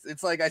 right?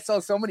 It's like I saw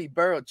so many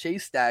Burrow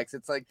Chase stacks.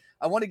 It's like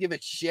I want to give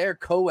a share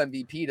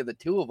co-MVP to the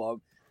two of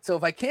them. So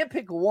if I can't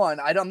pick one,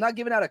 I'm not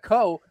giving out a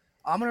co.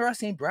 Amon-Ra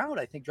St. Brown,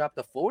 I think, dropped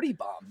a 40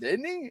 bomb,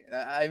 didn't he?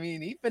 I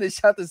mean, he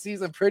finished out the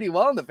season pretty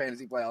well in the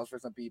fantasy playoffs for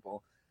some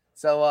people.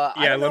 So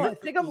I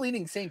think I'm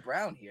leaning St.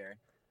 Brown here.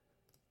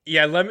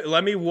 Yeah,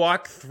 let me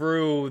walk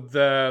through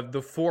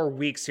the 4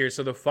 weeks here.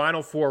 So the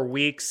final 4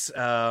 weeks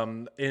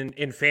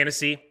in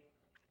fantasy,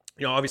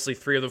 obviously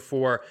 3 of the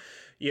 4,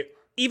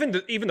 even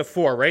the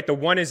 4, right? The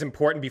 1 is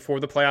important before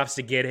the playoffs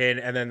to get in,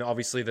 and then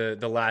obviously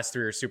the last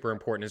 3 are super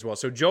important as well.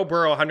 So Joe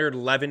Burrow,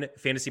 111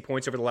 fantasy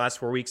points over the last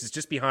 4 weeks, is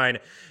just behind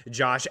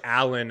Josh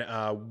Allen,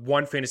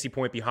 1 fantasy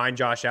point behind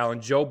Josh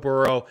Allen. Joe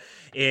Burrow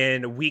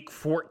in week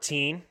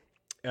 14.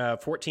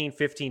 14,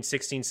 15,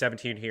 16,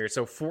 17 here.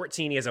 So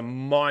 14, he has a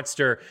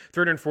monster,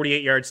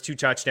 348 yards, 2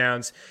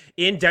 touchdowns.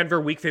 In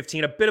Denver, week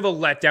 15, a bit of a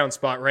letdown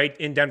spot, right?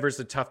 In Denver's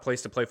a tough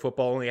place to play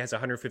football. Only has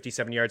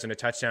 157 yards and a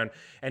touchdown.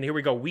 And here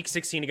we go. Week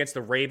 16 against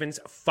the Ravens,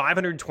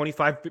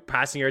 525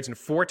 passing yards and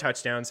 4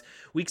 touchdowns.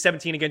 Week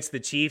 17 against the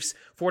Chiefs,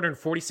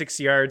 446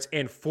 yards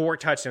and 4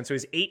 touchdowns. So he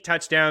has 8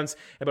 touchdowns,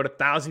 about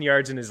 1,000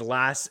 yards in his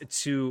last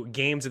 2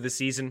 games of the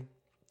season.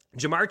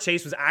 Jamar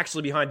Chase was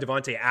actually behind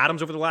Devontae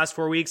Adams over the last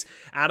 4 weeks.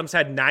 Adams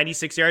had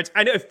 96 yards.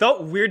 I know it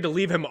felt weird to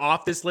leave him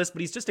off this list,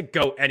 but he's just a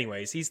GOAT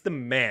anyways. He's the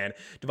man.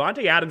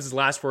 Devontae Adams'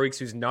 last 4 weeks,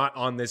 who's not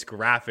on this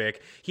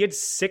graphic, he had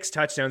 6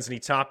 touchdowns and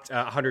he topped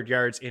 100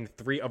 yards in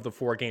 3 of the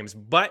 4 games.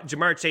 But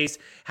Jamar Chase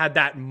had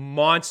that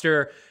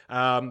monster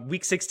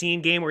week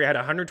 16 game where he had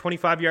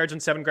 125 yards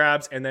and 7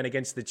 grabs, and then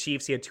against the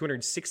Chiefs, he had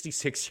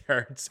 266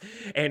 yards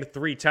and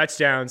 3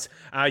 touchdowns.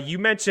 You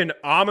mentioned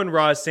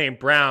Amon-Ra St.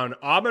 Brown.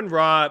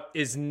 Amon-Ra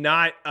is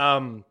not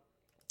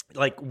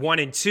like 1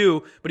 and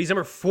 2, but he's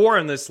number 4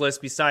 on this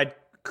list beside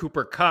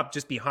Cooper Kupp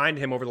just behind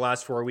him over the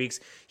last 4 weeks.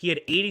 He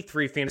had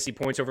 83 fantasy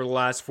points over the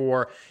last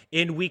 4.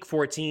 In week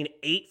 14,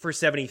 8 for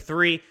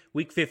 73.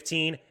 Week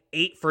 15,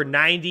 8 for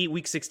 90.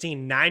 Week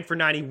 16, 9 for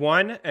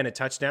 91 and a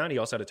touchdown. He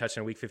also had a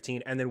touchdown in week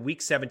 15. And then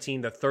week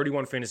 17, the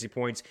 31 fantasy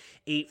points,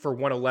 8 for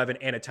 111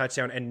 and a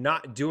touchdown, and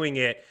not doing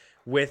it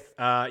with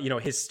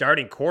his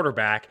starting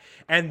quarterback.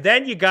 And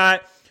then you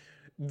got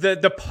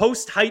the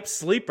post-hype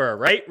sleeper,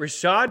 right?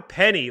 Rashad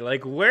Penny.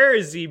 Like, where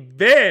has he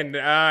been?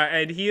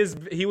 And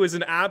he was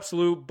an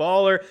absolute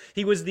baller.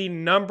 He was the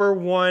number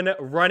 1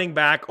 running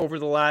back over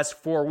the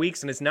last 4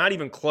 weeks, and it's not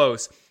even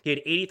close. He had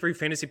 83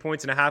 fantasy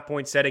points in a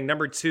half-point setting.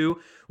 Number 2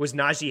 was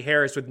Najee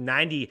Harris with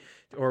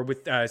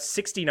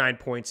 69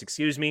 points,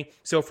 excuse me.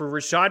 So for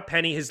Rashad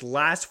Penny, his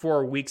last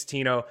 4 weeks,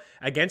 Tino,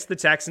 against the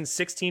Texans,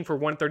 16 for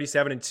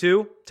 137 and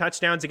 2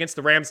 touchdowns. Against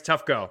the Rams,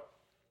 tough go.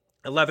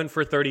 11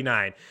 for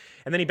 39.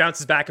 And then he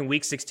bounces back in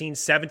week 16,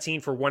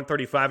 17 for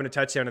 135 and a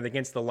touchdown. And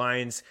against the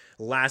Lions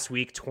last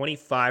week,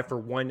 25 for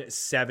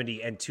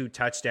 170 and 2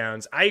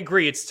 touchdowns. I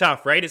agree. It's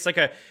tough, right? It's like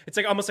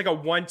almost like a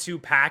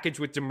 1-2 package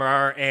with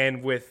DeMar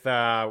and with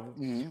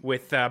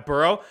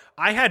Burrow.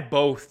 I had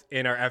both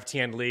in our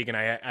FTN league, and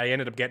I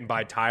ended up getting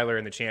by Tyler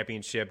in the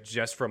championship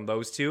just from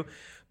those two.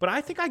 But I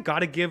think I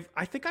gotta give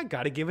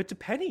it to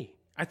Penny.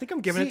 I think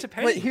I'm giving it to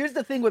Penny. But here's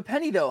the thing with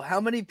Penny, though.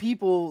 How many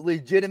people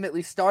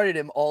legitimately started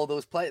him all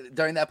those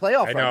during that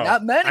playoff run?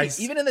 Not many.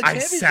 Even in the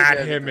championship.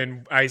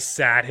 I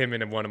sat him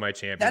in one of my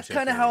championships. That's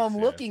kind of how I'm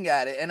looking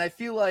at it. And I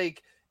feel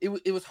like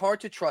it was hard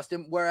to trust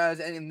him. Whereas,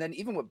 and then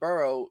even with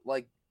Burrow,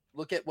 like,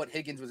 look at what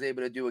Higgins was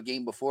able to do a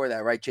game before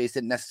that, right? Chase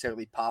didn't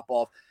necessarily pop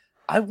off.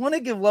 I want to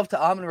give love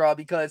to Amon-Ra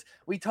because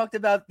we talked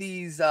about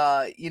these,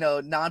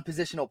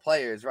 non-positional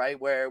players, right?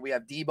 Where we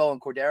have Debo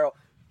and Cordero.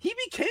 He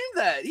became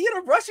that. He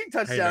had a rushing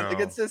touchdown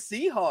against the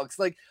Seahawks.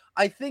 Like,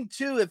 I think,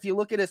 too, if you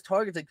look at his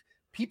targets, like,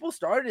 people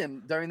started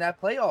him during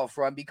that playoff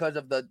run because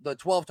of the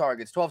 12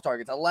 targets,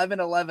 11,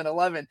 11,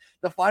 11.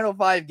 The final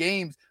 5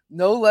 games,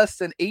 no less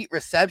than 8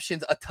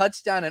 receptions, a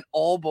touchdown in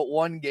all but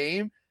 1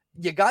 game.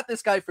 You got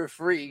this guy for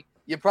free.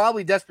 You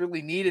probably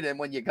desperately needed him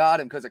when you got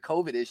him because of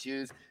COVID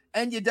issues.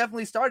 And you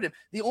definitely started him.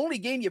 The only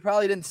game you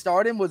probably didn't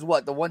start him was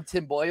the one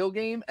Tim Boyle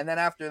game. And then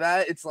after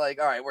that, it's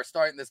like, all right, we're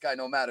starting this guy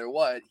no matter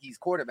what. He's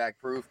quarterback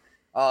proof.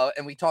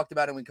 And we talked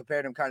about him. We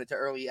compared him kind of to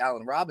early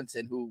Allen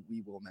Robinson, who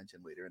we will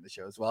mention later in the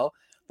show as well.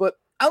 But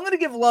I'm going to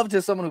give love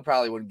to someone who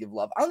probably wouldn't give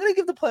love. I'm going to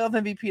give the playoff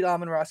MVP to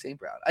Amon-Ra St.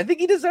 Brown. I think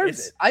he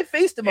deserves it. I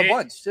faced him a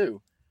bunch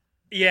too.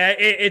 Yeah,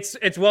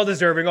 it's well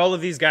deserving. All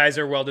of these guys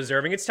are well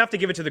deserving. It's tough to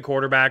give it to the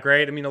quarterback,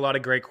 right? I mean, a lot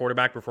of great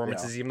quarterback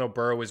performances, even though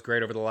Burrow was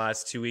great over the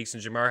last 2 weeks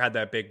and Jamar had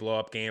that big blow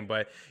up game.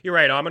 But you're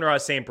right, Amon-Ra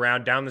St.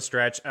 Brown down the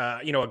stretch,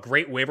 a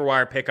great waiver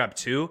wire pickup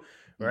too,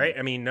 right?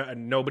 I mean,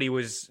 nobody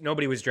was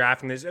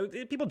drafting this.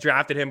 People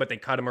drafted him, but they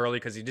cut him early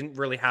because he didn't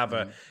really have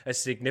a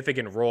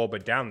significant role.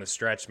 But down the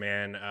stretch,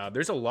 man, there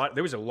was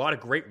a lot of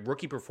great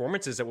rookie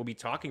performances that we'll be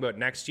talking about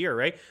next year,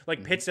 right?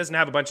 Like Pitts doesn't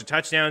have a bunch of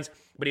touchdowns,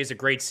 but he has a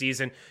great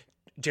season.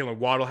 Jalen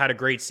Waddle had a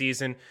great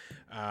season.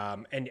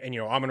 And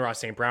Amon-Ra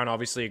St. Brown,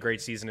 obviously a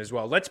great season as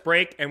well. Let's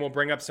break and we'll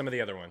bring up some of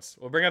the other ones.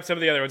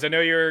 I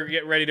know you're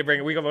getting ready to bring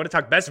it. We want to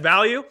talk best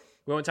value.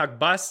 We want to talk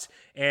bust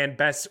and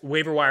best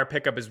waiver wire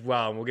pickup as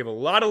well. And we'll give a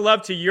lot of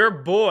love to your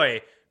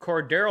boy,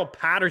 Cordero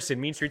Patterson.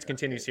 Mean Streets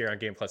continues here on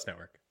Game Plus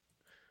Network.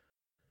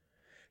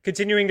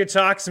 Continuing to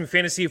talk some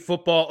fantasy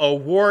football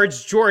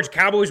awards. George,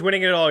 Cowboys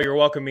winning it all. You're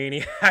welcome,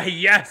 Meanie.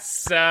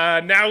 Yes,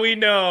 now we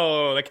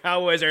know the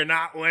Cowboys are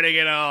not winning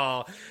it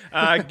all.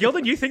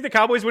 Gilden, you think the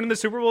Cowboys winning the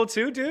Super Bowl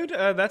too, dude?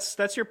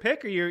 That's your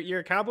pick? Are you're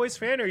a Cowboys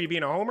fan? Or are you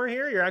being a homer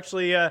here? You're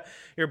actually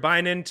you're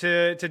buying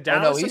into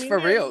Dallas? Oh, no, he's for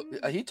real.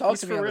 He talks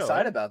to me on the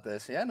side about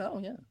this. Yeah,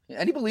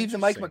 and he believes in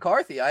Mike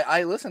McCarthy.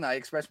 I listen. I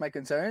expressed my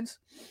concerns.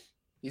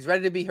 He's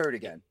ready to be heard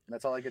again.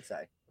 That's all I could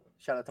say.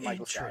 Shout out to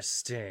Michael Scott.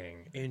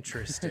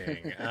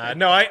 Interesting.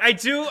 No, I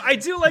do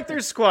like their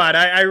squad.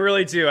 I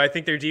really do. I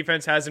think their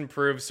defense has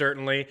improved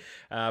certainly,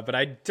 but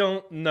I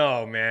don't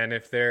know, man,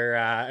 if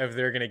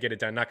they're gonna get it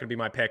done. Not gonna be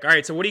my pick. All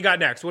right, so what do you got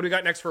next? What do we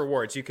got next for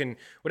awards? You can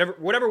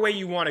whatever way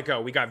you want to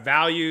go. We got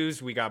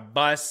values, we got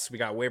busts, we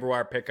got waiver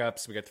wire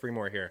pickups. We got 3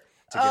 more here.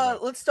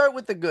 Let's start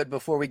with the good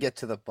before we get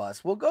to the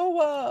bust. We'll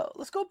go.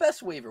 Let's go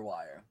best waiver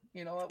wire.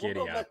 We'll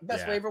go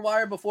best waiver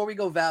wire before we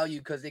go value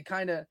because they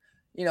kind of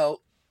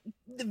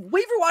the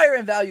waiver wire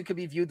and value could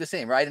be viewed the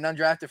same, right? An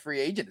undrafted free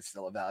agent is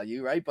still a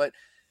value, right? But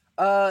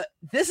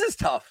this is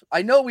tough.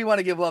 I know we want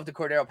to give love to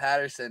Cordero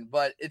Patterson,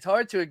 but it's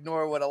hard to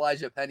ignore what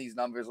Elijah Penny's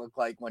numbers look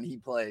like when he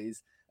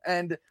plays.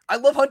 And I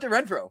love Hunter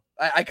Renfrow.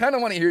 I kind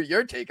of want to hear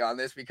your take on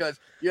this because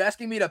you're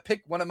asking me to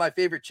pick one of my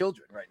favorite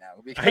children right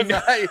now.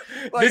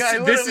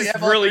 Because this is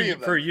really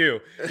for you.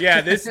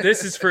 Yeah, this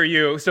is for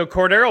you. So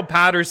Cordero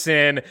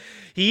Patterson,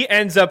 he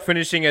ends up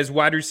finishing as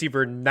wide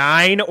receiver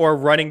 9 or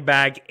running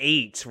back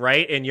 8,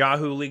 right? In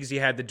Yahoo leagues, he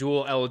had the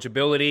dual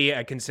eligibility,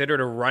 considered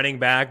a running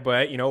back,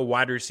 but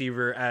wide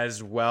receiver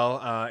as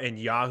well. In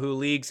Yahoo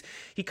leagues,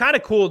 he kind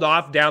of cooled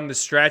off down the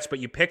stretch, but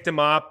you picked him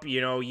up.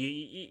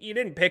 You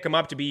didn't pick him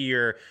up to be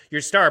your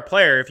your star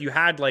player, if you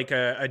had like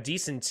a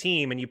decent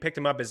team and you picked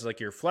him up as like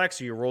your flex,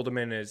 or you rolled him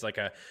in as like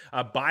a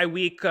bye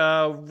week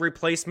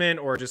replacement,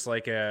 or just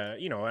like an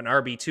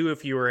RB2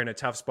 if you were in a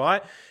tough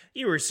spot,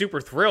 you were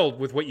super thrilled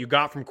with what you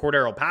got from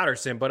Cordarrelle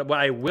Patterson. But what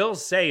I will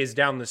say is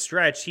down the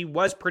stretch, he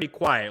was pretty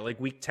quiet. Like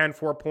week 10,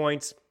 4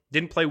 points.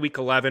 Didn't play week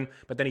 11,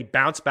 but then he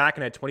bounced back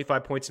and had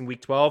 25 points in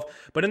week 12.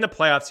 But in the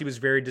playoffs, he was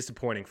very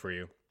disappointing for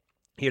you.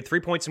 He had 3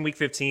 points in week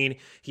 15,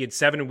 he had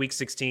 7 in week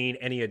 16,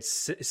 and he had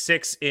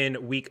 6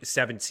 in week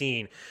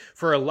 17.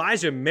 For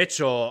Elijah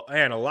Mitchell,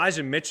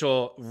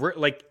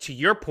 like to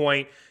your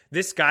point,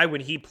 this guy,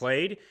 when he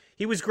played,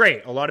 he was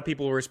great. A lot of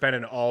people were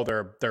spending all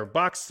their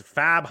bucks,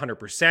 fab,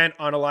 100%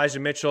 on Elijah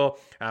Mitchell.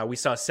 We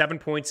saw 7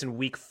 points in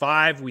week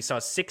 5. We saw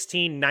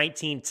 16,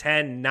 19,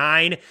 10,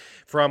 9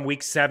 from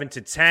week 7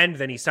 to 10.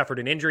 Then he suffered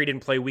an injury,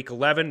 didn't play week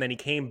 11. Then he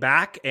came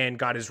back and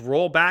got his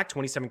roll back,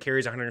 27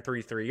 carries,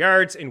 133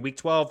 yards. In week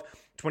 12,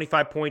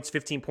 25 points,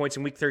 15 points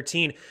in week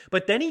 13.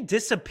 But then he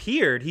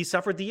disappeared. He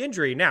suffered the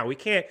injury. Now, we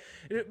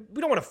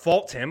don't want to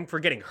fault him for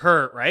getting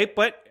hurt, right?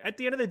 But at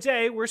the end of the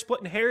day, we're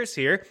splitting hairs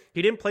here.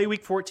 He didn't play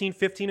week 14,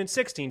 15, and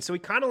 16. So he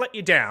kind of let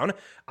you down.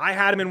 I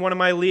had him in one of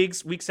my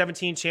leagues, week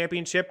 17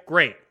 championship.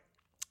 Great. It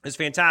was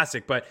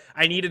fantastic, but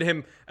I needed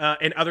him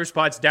in other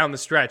spots down the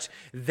stretch.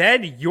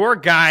 Then your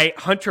guy,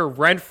 Hunter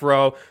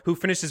Renfrow, who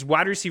finishes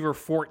wide receiver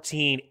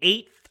 14,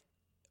 8th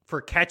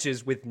for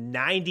catches with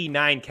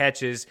 99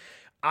 catches.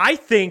 I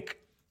think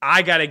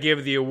I got to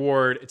give the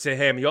award to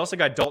him. You also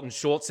got Dalton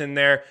Schultz in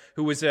there,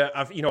 who was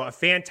a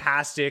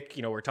fantastic,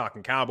 we're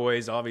talking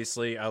Cowboys,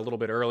 obviously, a little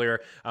bit earlier,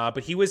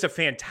 but he was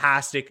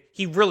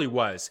he really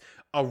was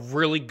a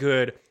really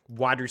good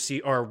wide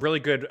receiver, or a really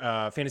good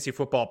fantasy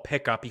football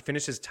pickup. He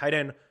finishes tight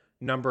end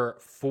number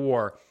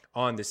 4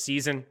 on the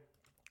season.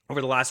 Over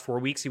the last 4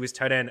 weeks, he was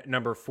tight end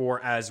number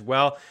 4 as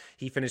well.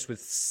 He finished with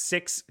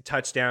 6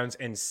 touchdowns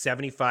and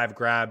 75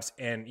 grabs.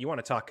 And you want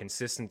to talk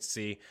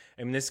consistency.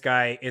 I mean, this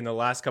guy in the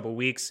last couple of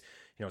weeks,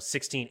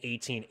 16,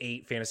 18,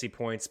 8 fantasy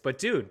points. But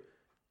dude,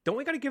 don't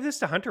we got to give this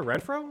to Hunter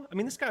Renfrow? I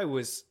mean, this guy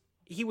was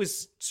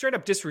straight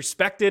up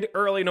disrespected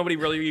early. Nobody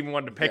really even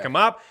wanted to pick him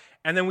up.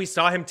 And then we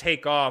saw him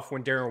take off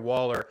when Darren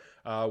Waller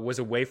was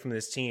away from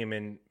this team.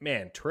 And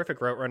man,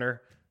 terrific route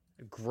runner,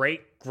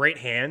 great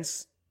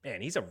hands. Man,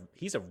 he's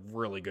a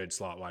really good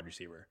slot wide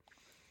receiver.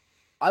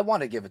 I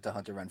want to give it to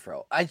Hunter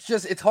Renfrow.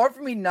 It's hard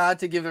for me not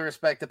to give the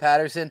respect to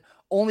Patterson,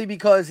 only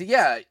because,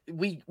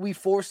 we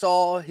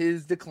foresaw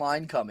his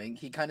decline coming.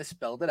 He kind of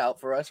spelled it out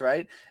for us,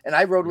 right? And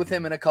I rode with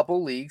him in a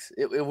couple leagues.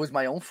 It was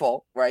my own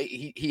fault, right?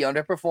 He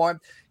underperformed.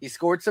 He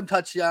scored some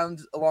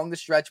touchdowns along the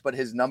stretch, but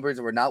his numbers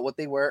were not what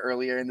they were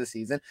earlier in the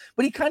season.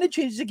 But he kind of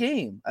changed the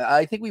game.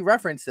 I think we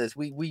referenced this.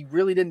 We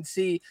really didn't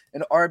see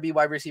an RB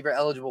wide receiver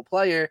eligible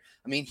player.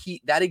 I mean,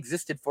 that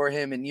existed for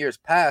him in years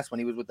past when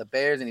he was with the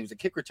Bears and he was a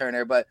kick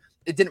returner, but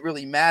it didn't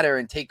really matter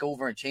and take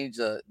over and change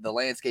the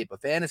landscape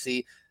of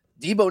fantasy.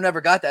 Debo never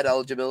got that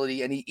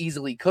eligibility, and he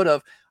easily could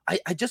have.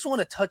 I just want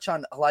to touch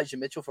on Elijah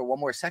Mitchell for one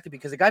more second,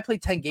 because the guy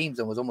played 10 games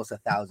and was almost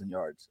 1,000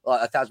 yards,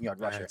 1,000-yard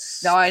rusher.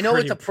 Now, I know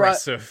it's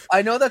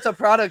I know that's a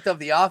product of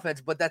the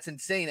offense, but that's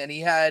insane. And he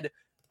had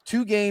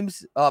 2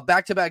 games,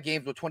 back-to-back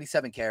games with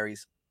 27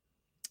 carries.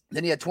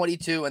 Then he had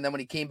 22, and then when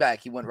he came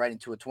back, he went right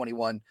into a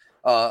 21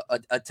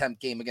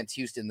 attempt game against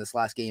Houston this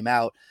last game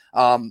out.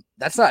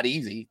 That's not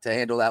easy to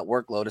handle that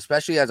workload,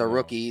 especially as a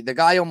rookie. The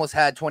guy almost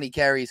had 20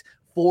 carries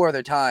 4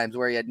 other times,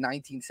 where he had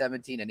 19,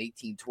 17, and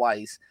 18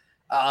 twice.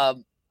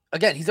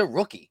 Again, he's a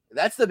rookie.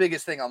 That's the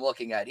biggest thing I'm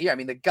looking at here. I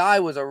mean, the guy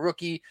was a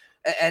rookie,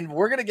 and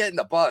we're going to get in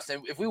the bus.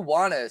 And if we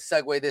want to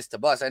segue this to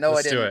bus, I know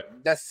I didn't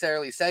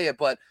necessarily say it,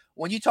 but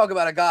when you talk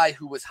about a guy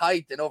who was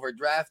hyped and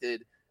overdrafted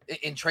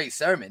in Trey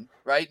Sermon,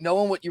 right?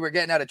 Knowing what you were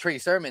getting out of Trey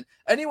Sermon,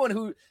 anyone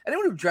who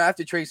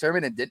drafted Trey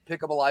Sermon and didn't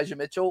pick up Elijah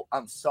Mitchell,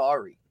 I'm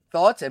sorry.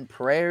 Thoughts and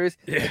prayers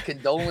and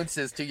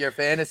condolences to your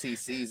fantasy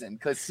season,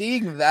 because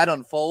seeing that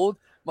unfold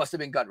must have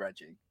been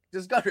gut-wrenching.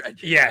 Just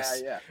gut-wrenching.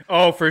 Yes. Yeah.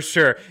 Oh, for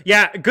sure.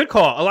 Yeah, good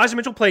call. Elijah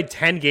Mitchell played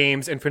 10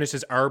 games and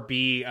finishes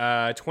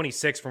RB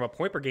 26 from a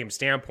point-per-game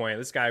standpoint.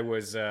 This guy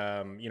was,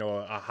 a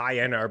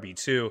high-end RB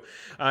too.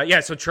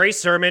 So Trey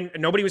Sermon,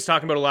 nobody was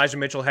talking about Elijah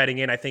Mitchell heading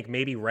in. I think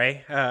maybe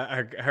Ray,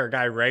 our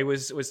guy Ray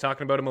was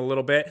talking about him a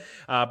little bit.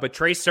 But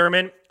Trey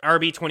Sermon,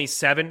 RB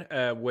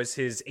 27 was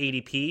his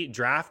ADP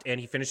draft, and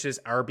he finishes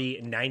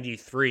RB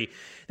 93.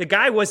 The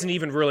guy wasn't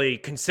even really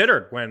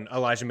considered when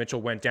Elijah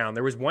Mitchell went down.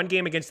 There was one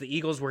game against the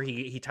Eagles where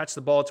he touched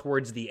the ball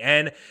towards the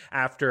end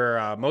after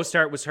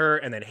Mostert was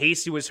hurt, and then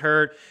Hasty was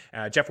hurt.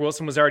 Jeff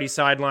Wilson was already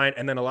sidelined,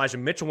 and then Elijah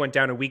Mitchell went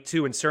down in week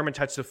 2, and Sermon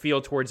touched the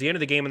field towards the end of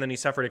the game, and then he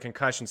suffered a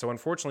concussion. So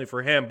unfortunately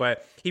for him,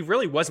 but he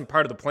really wasn't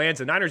part of the plans.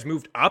 The Niners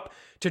moved up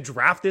to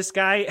draft this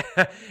guy,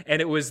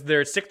 and it was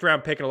their 6th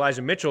round pick in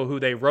Elijah Mitchell, who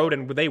they rode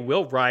and they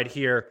will ride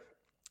here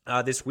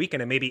this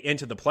weekend and maybe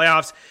into the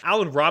playoffs.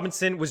 Allen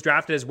Robinson was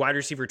drafted as wide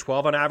receiver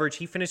 12 on average.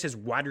 He finished as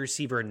wide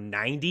receiver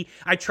 90.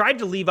 I tried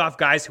to leave off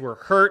guys who were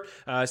hurt,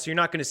 so you're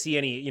not going to see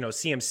any,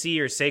 CMC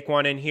or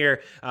Saquon in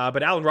here.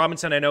 But Allen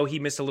Robinson, I know he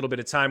missed a little bit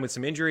of time with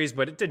some injuries,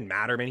 but it didn't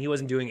matter, man. He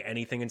wasn't doing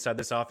anything inside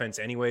this offense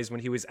anyways when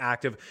he was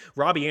active.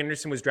 Robbie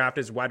Anderson was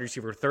drafted as wide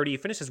receiver 30. He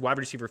finished as wide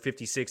receiver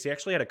 56. He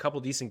actually had a couple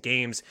decent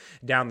games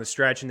down the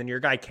stretch. And then your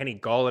guy, Kenny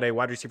Golladay,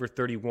 wide receiver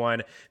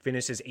 31,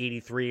 finishes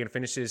 83 and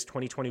finishes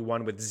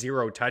 2021 with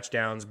 0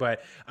 touchdowns,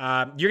 but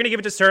you're going to give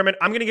it to Sermon.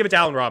 I'm going to give it to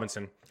Allen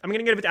Robinson.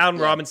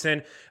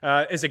 Robinson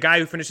is a guy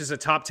who finishes a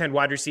top 10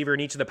 wide receiver in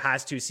each of the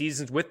past 2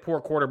 seasons with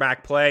poor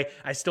quarterback play.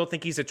 I still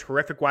think he's a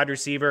terrific wide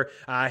receiver.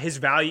 His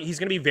value, he's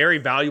going to be very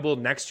valuable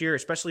next year,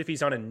 especially if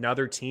he's on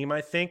another team.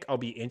 I think I'll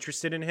be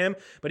interested in him,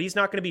 but he's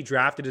not going to be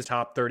drafted as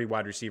top 30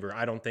 wide receiver.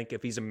 I don't think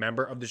if he's a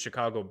member of the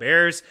Chicago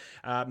Bears.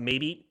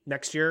 Maybe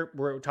next year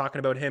we're talking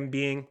about him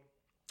being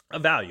a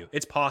value.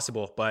 It's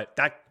possible, but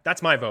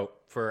that's my vote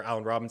for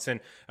Allen Robinson.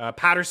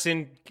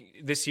 Patterson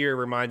this year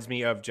reminds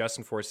me of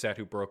Justin Forsett,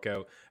 who broke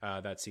out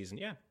that season.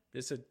 Yeah,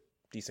 it's a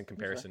decent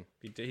comparison.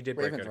 Okay. He did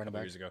break out a couple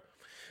years ago.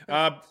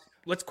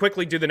 Let's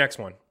quickly do the next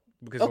one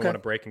because we want to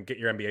break and get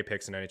your NBA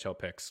picks and NHL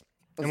picks.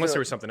 Unless there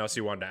was something else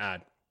you wanted to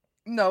add.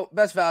 No,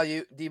 best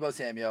value, Deebo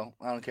Samuel.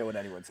 I don't care what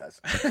anyone says.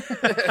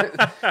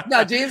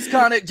 No, James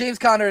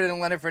Conner and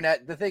Leonard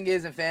Fournette. The thing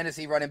is, in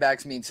fantasy, running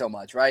backs mean so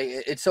much, right?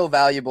 It's so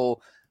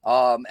valuable.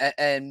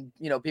 And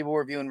people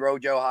were viewing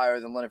Rojo higher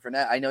than Leonard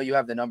Fournette. I know you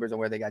have the numbers on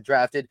where they got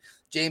drafted.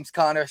 James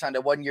Conner signed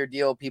a 1-year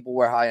deal. People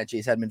were high on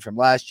Chase Edmonds from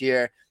last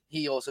year.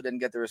 He also didn't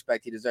get the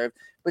respect he deserved.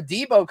 But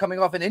Deebo coming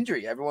off an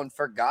injury, everyone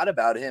forgot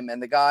about him.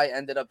 And the guy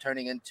ended up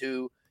turning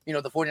into,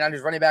 the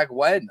 49ers running back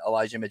when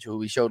Elijah Mitchell, who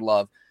we showed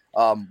love,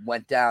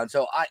 went down.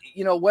 So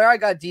where I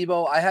got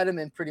Deebo, I had him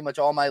in pretty much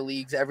all my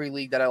leagues, every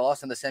league that I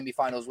lost in the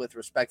semifinals with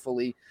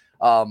respectfully.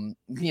 I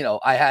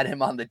had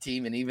him on the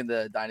team, and even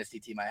the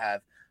dynasty team I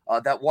have.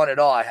 That won it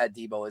all, I had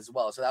Deebo as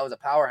well. So that was a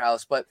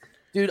powerhouse. But,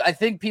 dude, I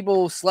think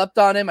people slept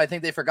on him. I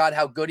think they forgot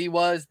how good he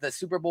was. The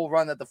Super Bowl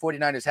run that the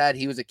 49ers had,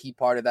 he was a key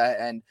part of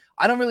that. And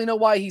I don't really know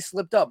why he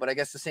slipped up, but I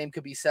guess the same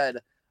could be said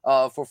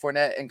for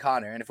Fournette and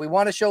Connor. And if we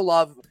want to show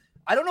love,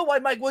 I don't know why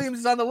Mike Williams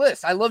is on the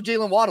list. I love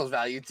Jalen Waddle's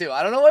value, too.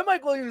 I don't know why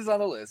Mike Williams is on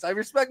the list. I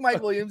respect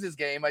Mike Williams'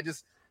 game.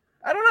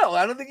 I don't know.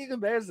 I don't think he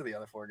compares to the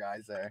other 4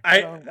 guys there.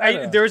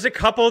 There's a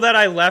couple that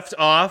I left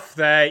off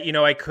that,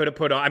 I could have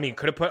put on. I mean,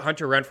 could have put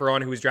Hunter Renfrow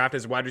on, who was drafted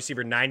as wide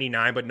receiver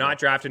 99, but not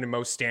drafted in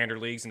most standard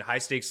leagues. In high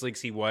stakes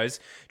leagues, he was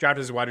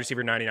drafted as a wide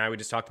receiver 99. We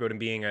just talked about him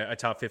being a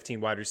top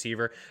 15 wide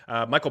receiver.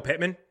 Michael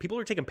Pittman, people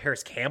are taking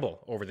Paris Campbell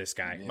over this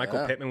guy. Yeah.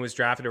 Michael Pittman was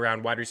drafted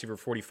around wide receiver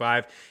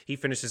 45. He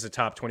finished as a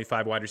top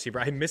 25 wide receiver.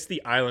 I missed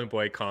the Island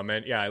Boy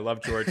comment. Yeah, I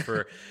love George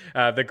for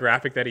the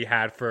graphic that he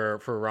had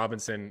for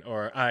Robinson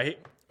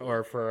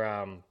or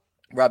for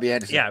Robbie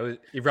Anderson. Yeah, it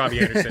was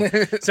Robbie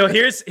Anderson. So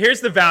here's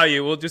the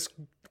value. We'll just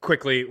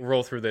quickly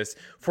roll through this.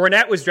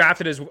 Fournette was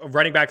drafted as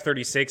running back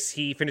 36.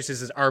 He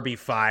finishes as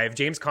RB5.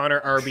 James Conner,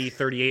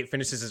 RB38,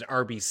 finishes as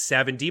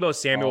RB7. Deebo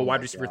Samuel,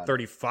 wide receiver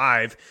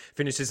 35,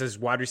 finishes as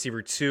wide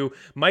receiver 2.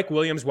 Mike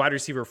Williams, wide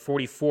receiver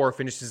 44,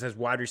 finishes as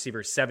wide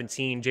receiver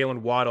 17. Jalen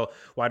Waddle,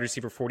 wide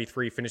receiver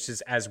 43, finishes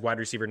as wide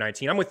receiver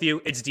 19. I'm with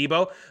you. It's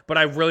Deebo, but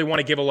I really want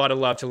to give a lot of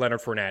love to Leonard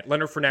Fournette.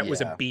 Leonard Fournette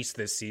was a beast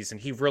this season.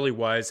 He really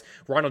was.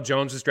 Ronald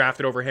Jones was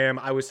drafted over him.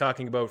 I was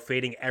talking about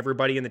fading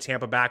everybody in the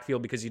Tampa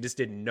backfield because you just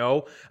didn't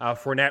know.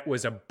 Fournette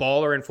was a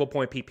baller in full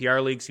point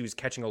PPR leagues. He was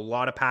catching a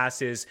lot of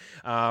passes,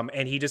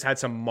 and he just had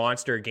some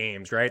monster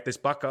games, right? This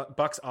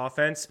Bucs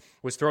offense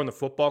was throwing the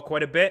football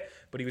quite a bit,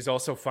 but he was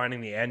also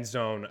finding the end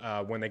zone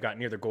when they got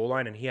near the goal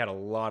line, and he had a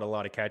lot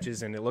of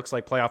catches, and it looks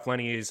like Playoff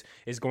Lenny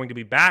is going to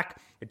be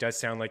back. It does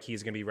sound like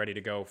he's going to be ready to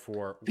go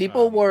for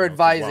people were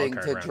advising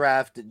to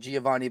draft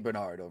Giovanni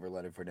Bernard over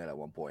Leonard Fournette at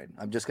one point.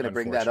 I'm just going to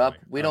bring that up.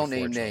 We don't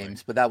name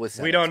names, but that was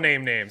we don't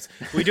name names.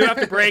 We do have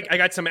to break. I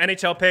got some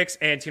NHL picks,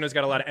 and Tino's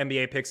got a lot of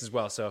NBA picks as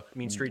well. So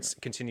Mean Streets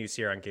continues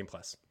here on Game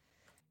Plus.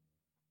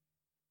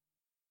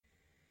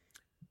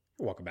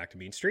 Welcome back to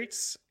Mean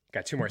Streets.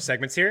 Got 2 more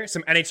segments here.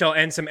 Some NHL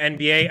and some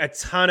NBA. A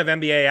ton of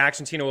NBA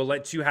action. Tino, will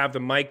let you have the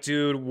mic,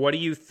 dude. What are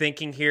you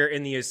thinking here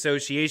in the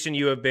association?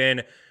 You have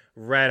been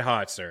red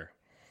hot, sir.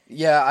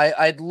 Yeah,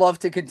 I'd love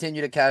to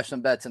continue to cash some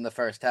bets in the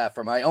first half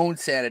for my own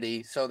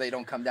sanity so they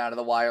don't come down to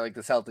the wire like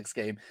the Celtics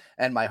game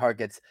and my heart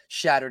gets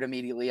shattered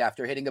immediately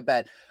after hitting a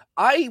bet.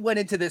 I went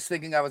into this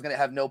thinking I was going to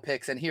have no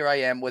picks, and here I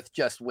am with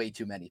just way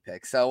too many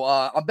picks. So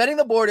I'm betting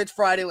the board. It's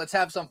Friday. Let's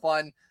have some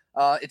fun.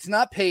 It's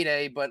not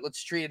payday, but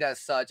let's treat it as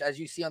such. As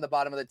you see on the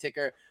bottom of the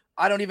ticker,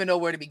 I don't even know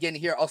where to begin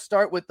here. I'll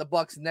start with the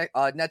Bucks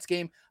Nets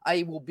game.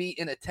 I will be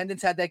in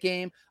attendance at that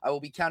game. I will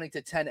be counting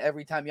to 10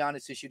 every time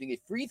Giannis is shooting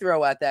a free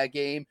throw at that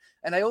game.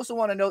 And I also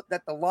want to note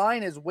that the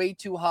line is way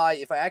too high.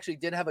 If I actually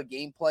did have a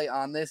gameplay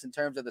on this in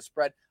terms of the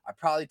spread, I'd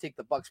probably take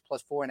the Bucks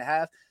plus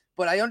 4.5.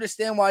 But I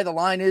understand why the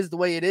line is the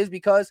way it is,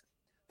 because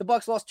the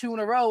Bucks lost 2 in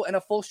a row, and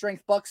a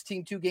full-strength Bucks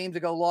team 2 games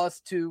ago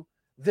lost to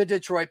the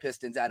Detroit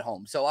Pistons at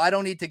home. So I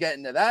don't need to get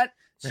into that.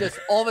 It's just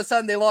all of a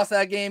sudden they lost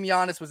that game.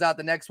 Giannis was out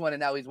the next one, and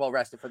now he's well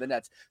rested for the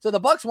Nets. So the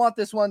Bucks want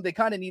this one. They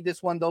kind of need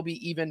this one. They'll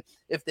be even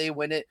if they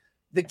win it.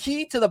 The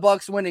key to the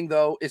Bucks winning,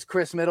 though, is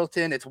Chris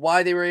Middleton. It's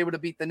why they were able to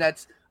beat the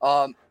Nets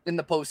in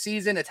the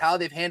postseason. It's how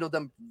they've handled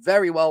them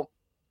very well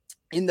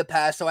in the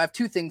past. So I have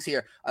two things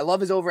here. I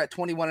love his over at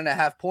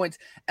 21.5 points,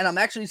 and I'm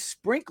actually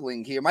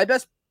sprinkling here. My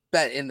best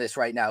bet in this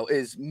right now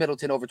is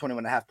Middleton over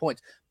 21.5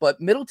 points. But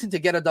Middleton to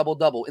get a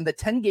double-double. In the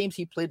 10 games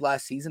he played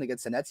last season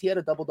against the Nets, he had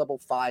a double-double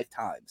 5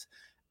 times.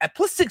 At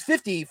plus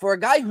 650 for a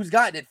guy who's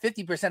gotten it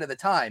 50% of the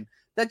time,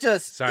 that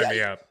just sign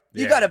me up.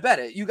 You got to bet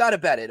it. You got to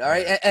bet it. All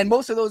right. And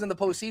most of those in the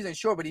postseason,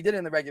 sure, but he did it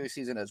in the regular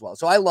season as well.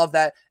 So I love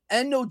that.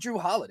 And no Drew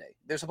Holiday.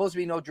 There's supposed to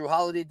be no Drew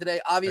Holiday today.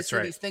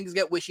 Obviously, These things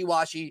get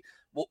wishy-washy.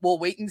 We'll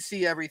wait and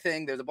see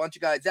everything. There's a bunch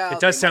of guys out. It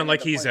does sound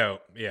like he's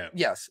out. Yeah.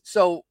 Yes.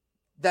 So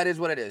that is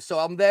what it is. So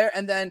I'm there.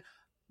 And then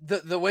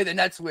the way the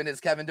Nets win is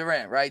Kevin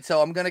Durant, right?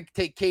 So I'm going to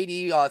take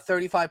KD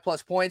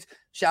 35-plus points.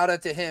 Shout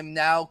out to him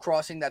now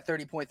crossing that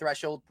 30-point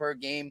threshold per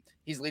game.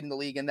 He's leading the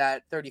league in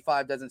that.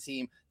 35 doesn't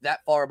seem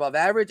that far above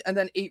average. And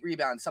then 8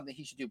 rebounds, something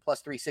he should do,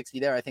 plus 360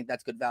 there. I think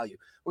that's good value.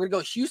 We're going to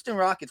go Houston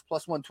Rockets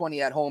plus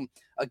 120 at home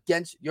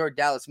against your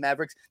Dallas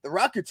Mavericks. The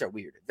Rockets are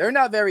weird. They're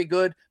not very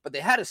good, but they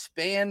had a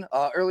span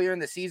earlier in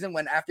the season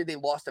when after they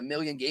lost 1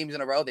 million games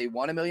in a row, they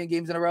won 1 million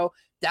games in a row.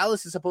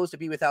 Dallas is supposed to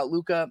be without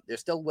Luka. They're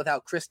still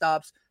without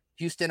Kristaps.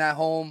 Houston at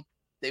home.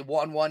 They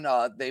won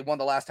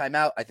the last time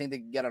out. I think they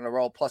can get on a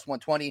roll plus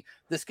 120.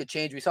 This could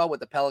change. We saw with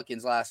the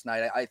Pelicans last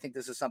night. I think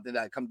this is something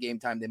that come game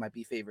time, they might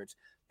be favorites.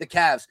 The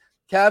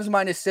Cavs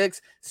minus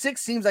 6.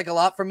 6 seems like a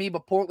lot for me,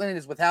 but Portland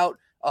is without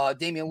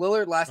Damian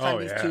Lillard. Last time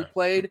these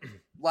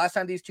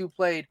two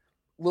played,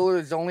 Lillard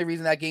is the only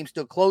reason that game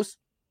stood close.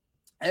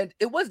 And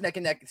it was neck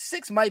and neck.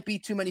 6 might be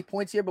too many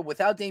points here, but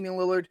without Damian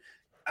Lillard,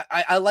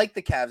 I like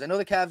the Cavs. I know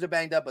the Cavs are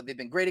banged up, but they've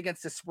been great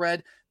against the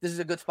spread. This is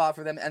a good spot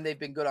for them, and they've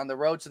been good on the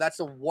road. So that's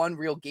the one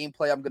real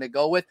gameplay I'm going to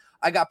go with.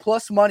 I got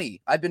plus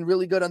money. I've been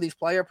really good on these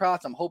player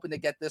props. I'm hoping to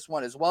get this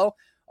one as well.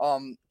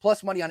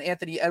 Plus money on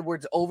Anthony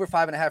Edwards over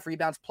 5.5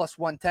 rebounds, plus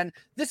 110.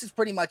 This is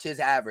pretty much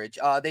his average.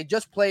 They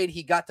just played.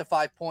 He got to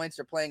 5 points.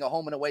 They're playing a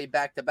home and away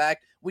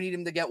back-to-back. We need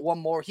him to get one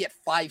more. He had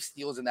 5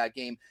 steals in that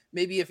game.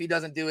 Maybe if he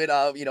doesn't do it,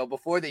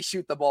 before they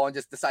shoot the ball and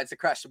just decides to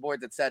crash the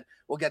boards, it said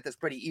we'll get this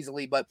pretty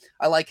easily. But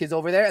I like his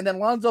over there. And then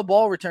Lonzo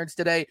Ball returns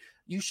today.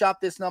 You shop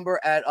this number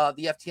at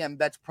the FTM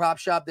Bets Prop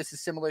Shop. This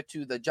is similar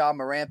to the Ja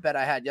Morant bet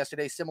I had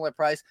yesterday. Similar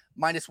price,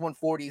 minus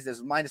 140s.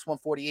 There's minus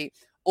 148.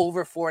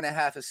 Over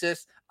 4.5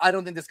 assists. I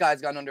don't think this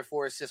guy's gone under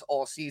 4 assists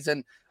all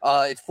season.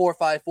 It's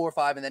 4-5,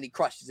 4-5, and then he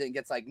crushes it and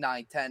gets like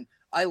 9-10.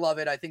 I love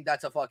it. I think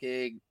that's a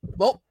fucking,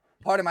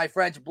 pardon my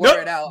French,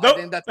 blur it out. I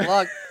think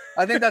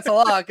that's a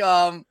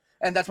lock.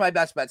 And that's my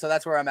best bet. So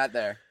that's where I'm at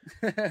there.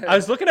 I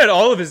was looking at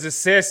all of his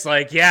assists.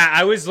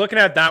 I was looking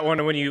at that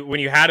one when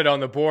you had it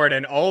on the board,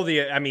 and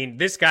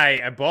this guy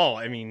at Ball,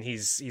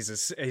 he's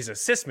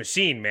assist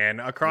machine, man,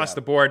 across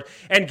the board.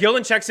 And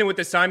Gillen checks in with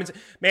the Simons.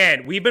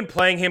 Man, we've been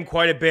playing him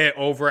quite a bit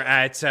over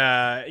at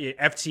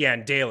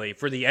FTN Daily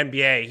for the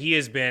NBA. He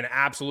has been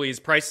his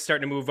price is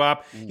starting to move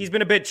up. He's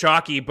been a bit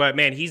chalky, but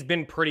man, he's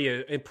been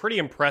pretty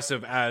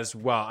impressive as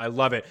well. I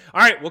love it.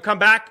 All right, we'll come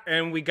back,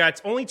 and we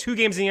got only 2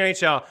 games in the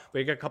NHL.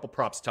 We got a couple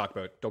props to talk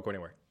about. Don't go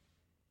anywhere.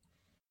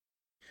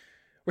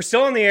 We're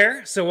still on the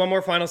air, so one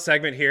more final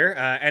segment here.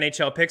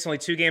 NHL picks, only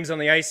 2 games on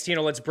the ice.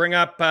 Tino, let's bring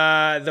up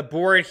the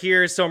board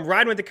here. So I'm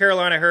riding with the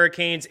Carolina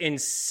Hurricanes in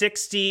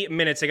 60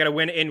 minutes. They got a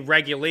win in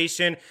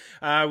regulation.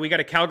 We got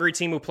a Calgary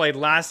team who played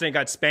last night and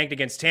got spanked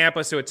against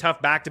Tampa, so a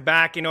tough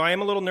back-to-back. I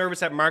am a little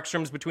nervous at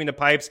Markstrom's between the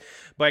pipes,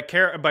 but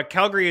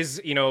Calgary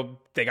is,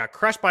 they got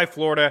crushed by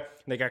Florida.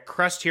 They got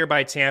crushed here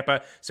by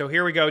Tampa. So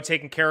here we go,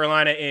 taking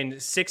Carolina in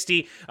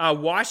 60.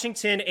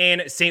 Washington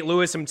and St.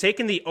 Louis. I'm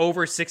taking the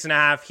over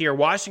 6.5 here.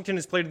 Washington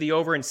has played the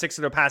over in 6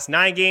 of their past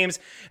 9 games,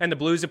 and the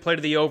Blues have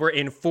played the over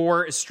in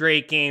 4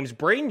 straight games.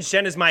 Brayden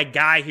Schenn is my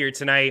guy here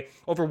tonight.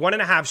 Over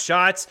 1.5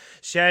 shots.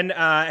 Schenn,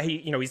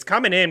 he's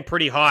coming in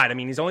pretty hot.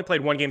 He's only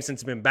played 1 game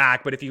since he's been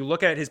back, but if you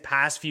look at his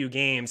past few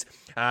games,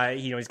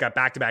 he's got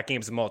back-to-back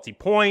games of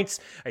multi-points.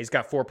 He's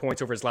got 4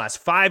 points over his last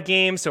 5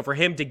 games. So for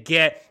him to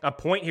get a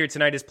point here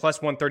tonight is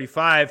plus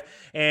 135.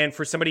 And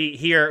for somebody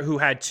here who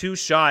had 2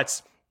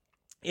 shots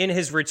in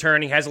his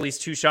return, he has at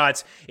least 2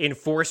 shots in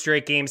 4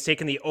 straight games,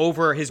 taking the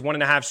over his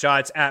 1.5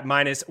 shots at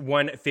minus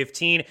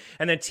 115.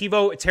 And then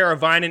Teuvo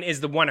Teravainen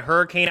is the one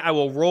Hurricane I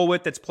will roll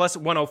with. That's plus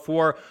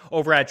 104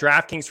 over at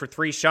DraftKings for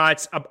 3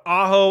 shots.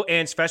 Aho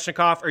and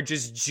Svechnikov are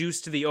just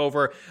juiced to the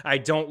over. I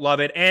don't love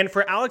it. And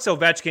for Alex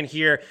Ovechkin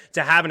here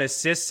to have an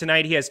assist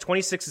tonight, he has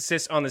 26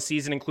 assists on the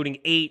season, including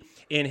 8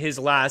 in his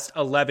last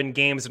 11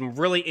 games. I'm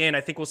really in.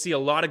 I think we'll see a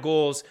lot of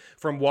goals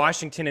from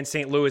Washington and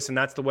St. Louis, and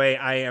that's the way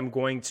I am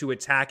going to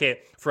attack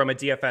it from a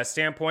DFS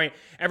standpoint.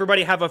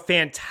 Everybody have a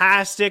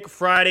fantastic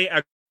Friday.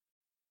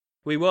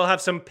 We will have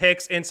some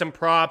picks and some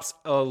props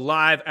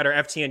live at our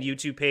FTN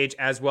YouTube page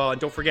as well. And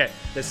don't forget,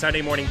 the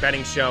Sunday morning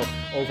betting show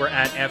over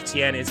at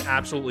FTN is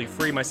absolutely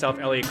free. Myself,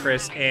 Elliot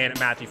Chris, and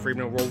Matthew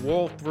Friedman will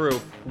roll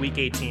through Week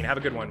 18. Have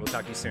a good one. We'll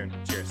talk to you soon.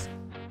 Cheers.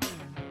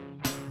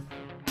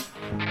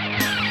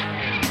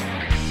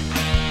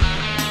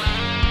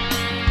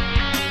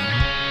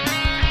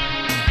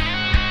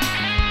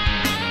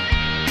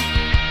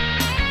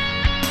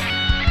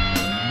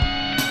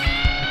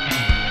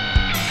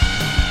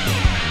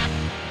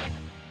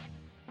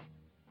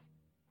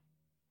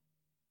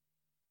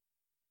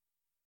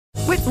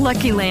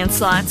 Lucky Land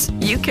Slots,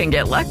 you can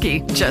get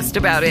lucky just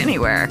about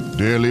anywhere.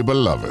 Dearly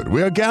beloved,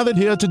 we are gathered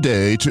here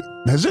today to...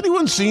 Has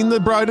anyone seen the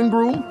bride and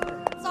groom?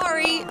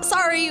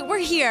 Sorry, we're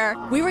here.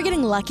 We were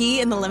getting lucky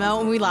in the limo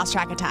and we lost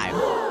track of time.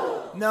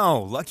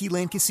 No, Lucky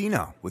Land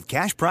Casino, with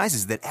cash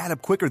prizes that add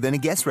up quicker than a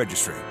guest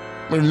registry.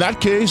 In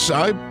that case,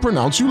 I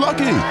pronounce you lucky.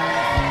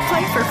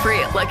 Play for free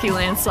at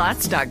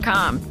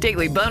LuckyLandSlots.com.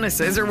 Daily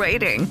bonuses are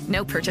waiting.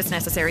 No purchase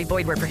necessary.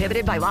 Void where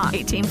prohibited by law.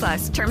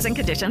 18+. Terms and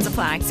conditions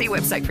apply. See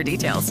website for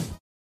details.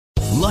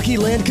 Lucky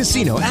Land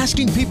Casino,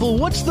 asking people,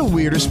 what's the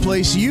weirdest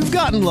place you've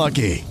gotten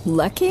lucky?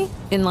 Lucky?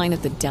 In line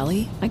at the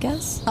deli, I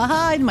guess?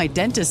 Aha, in my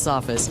dentist's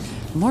office.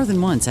 More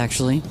than once,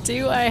 actually.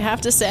 Do I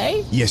have to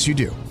say? Yes, you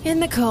do. In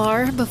the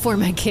car before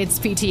my kids'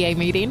 PTA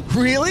meeting.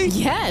 Really?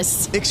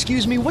 Yes.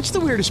 Excuse me, what's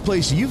the weirdest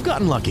place you've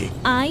gotten lucky?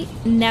 I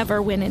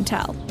never win and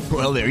tell.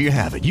 Well, there you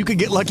have it. You can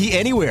get lucky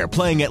anywhere,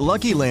 playing at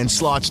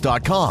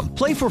LuckyLandSlots.com.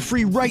 Play for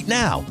free right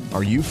now.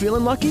 Are you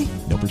feeling lucky?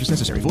 No purchase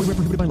necessary. Void where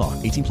prohibited by law.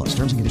 18+.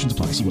 Terms and conditions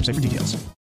apply. See website for details.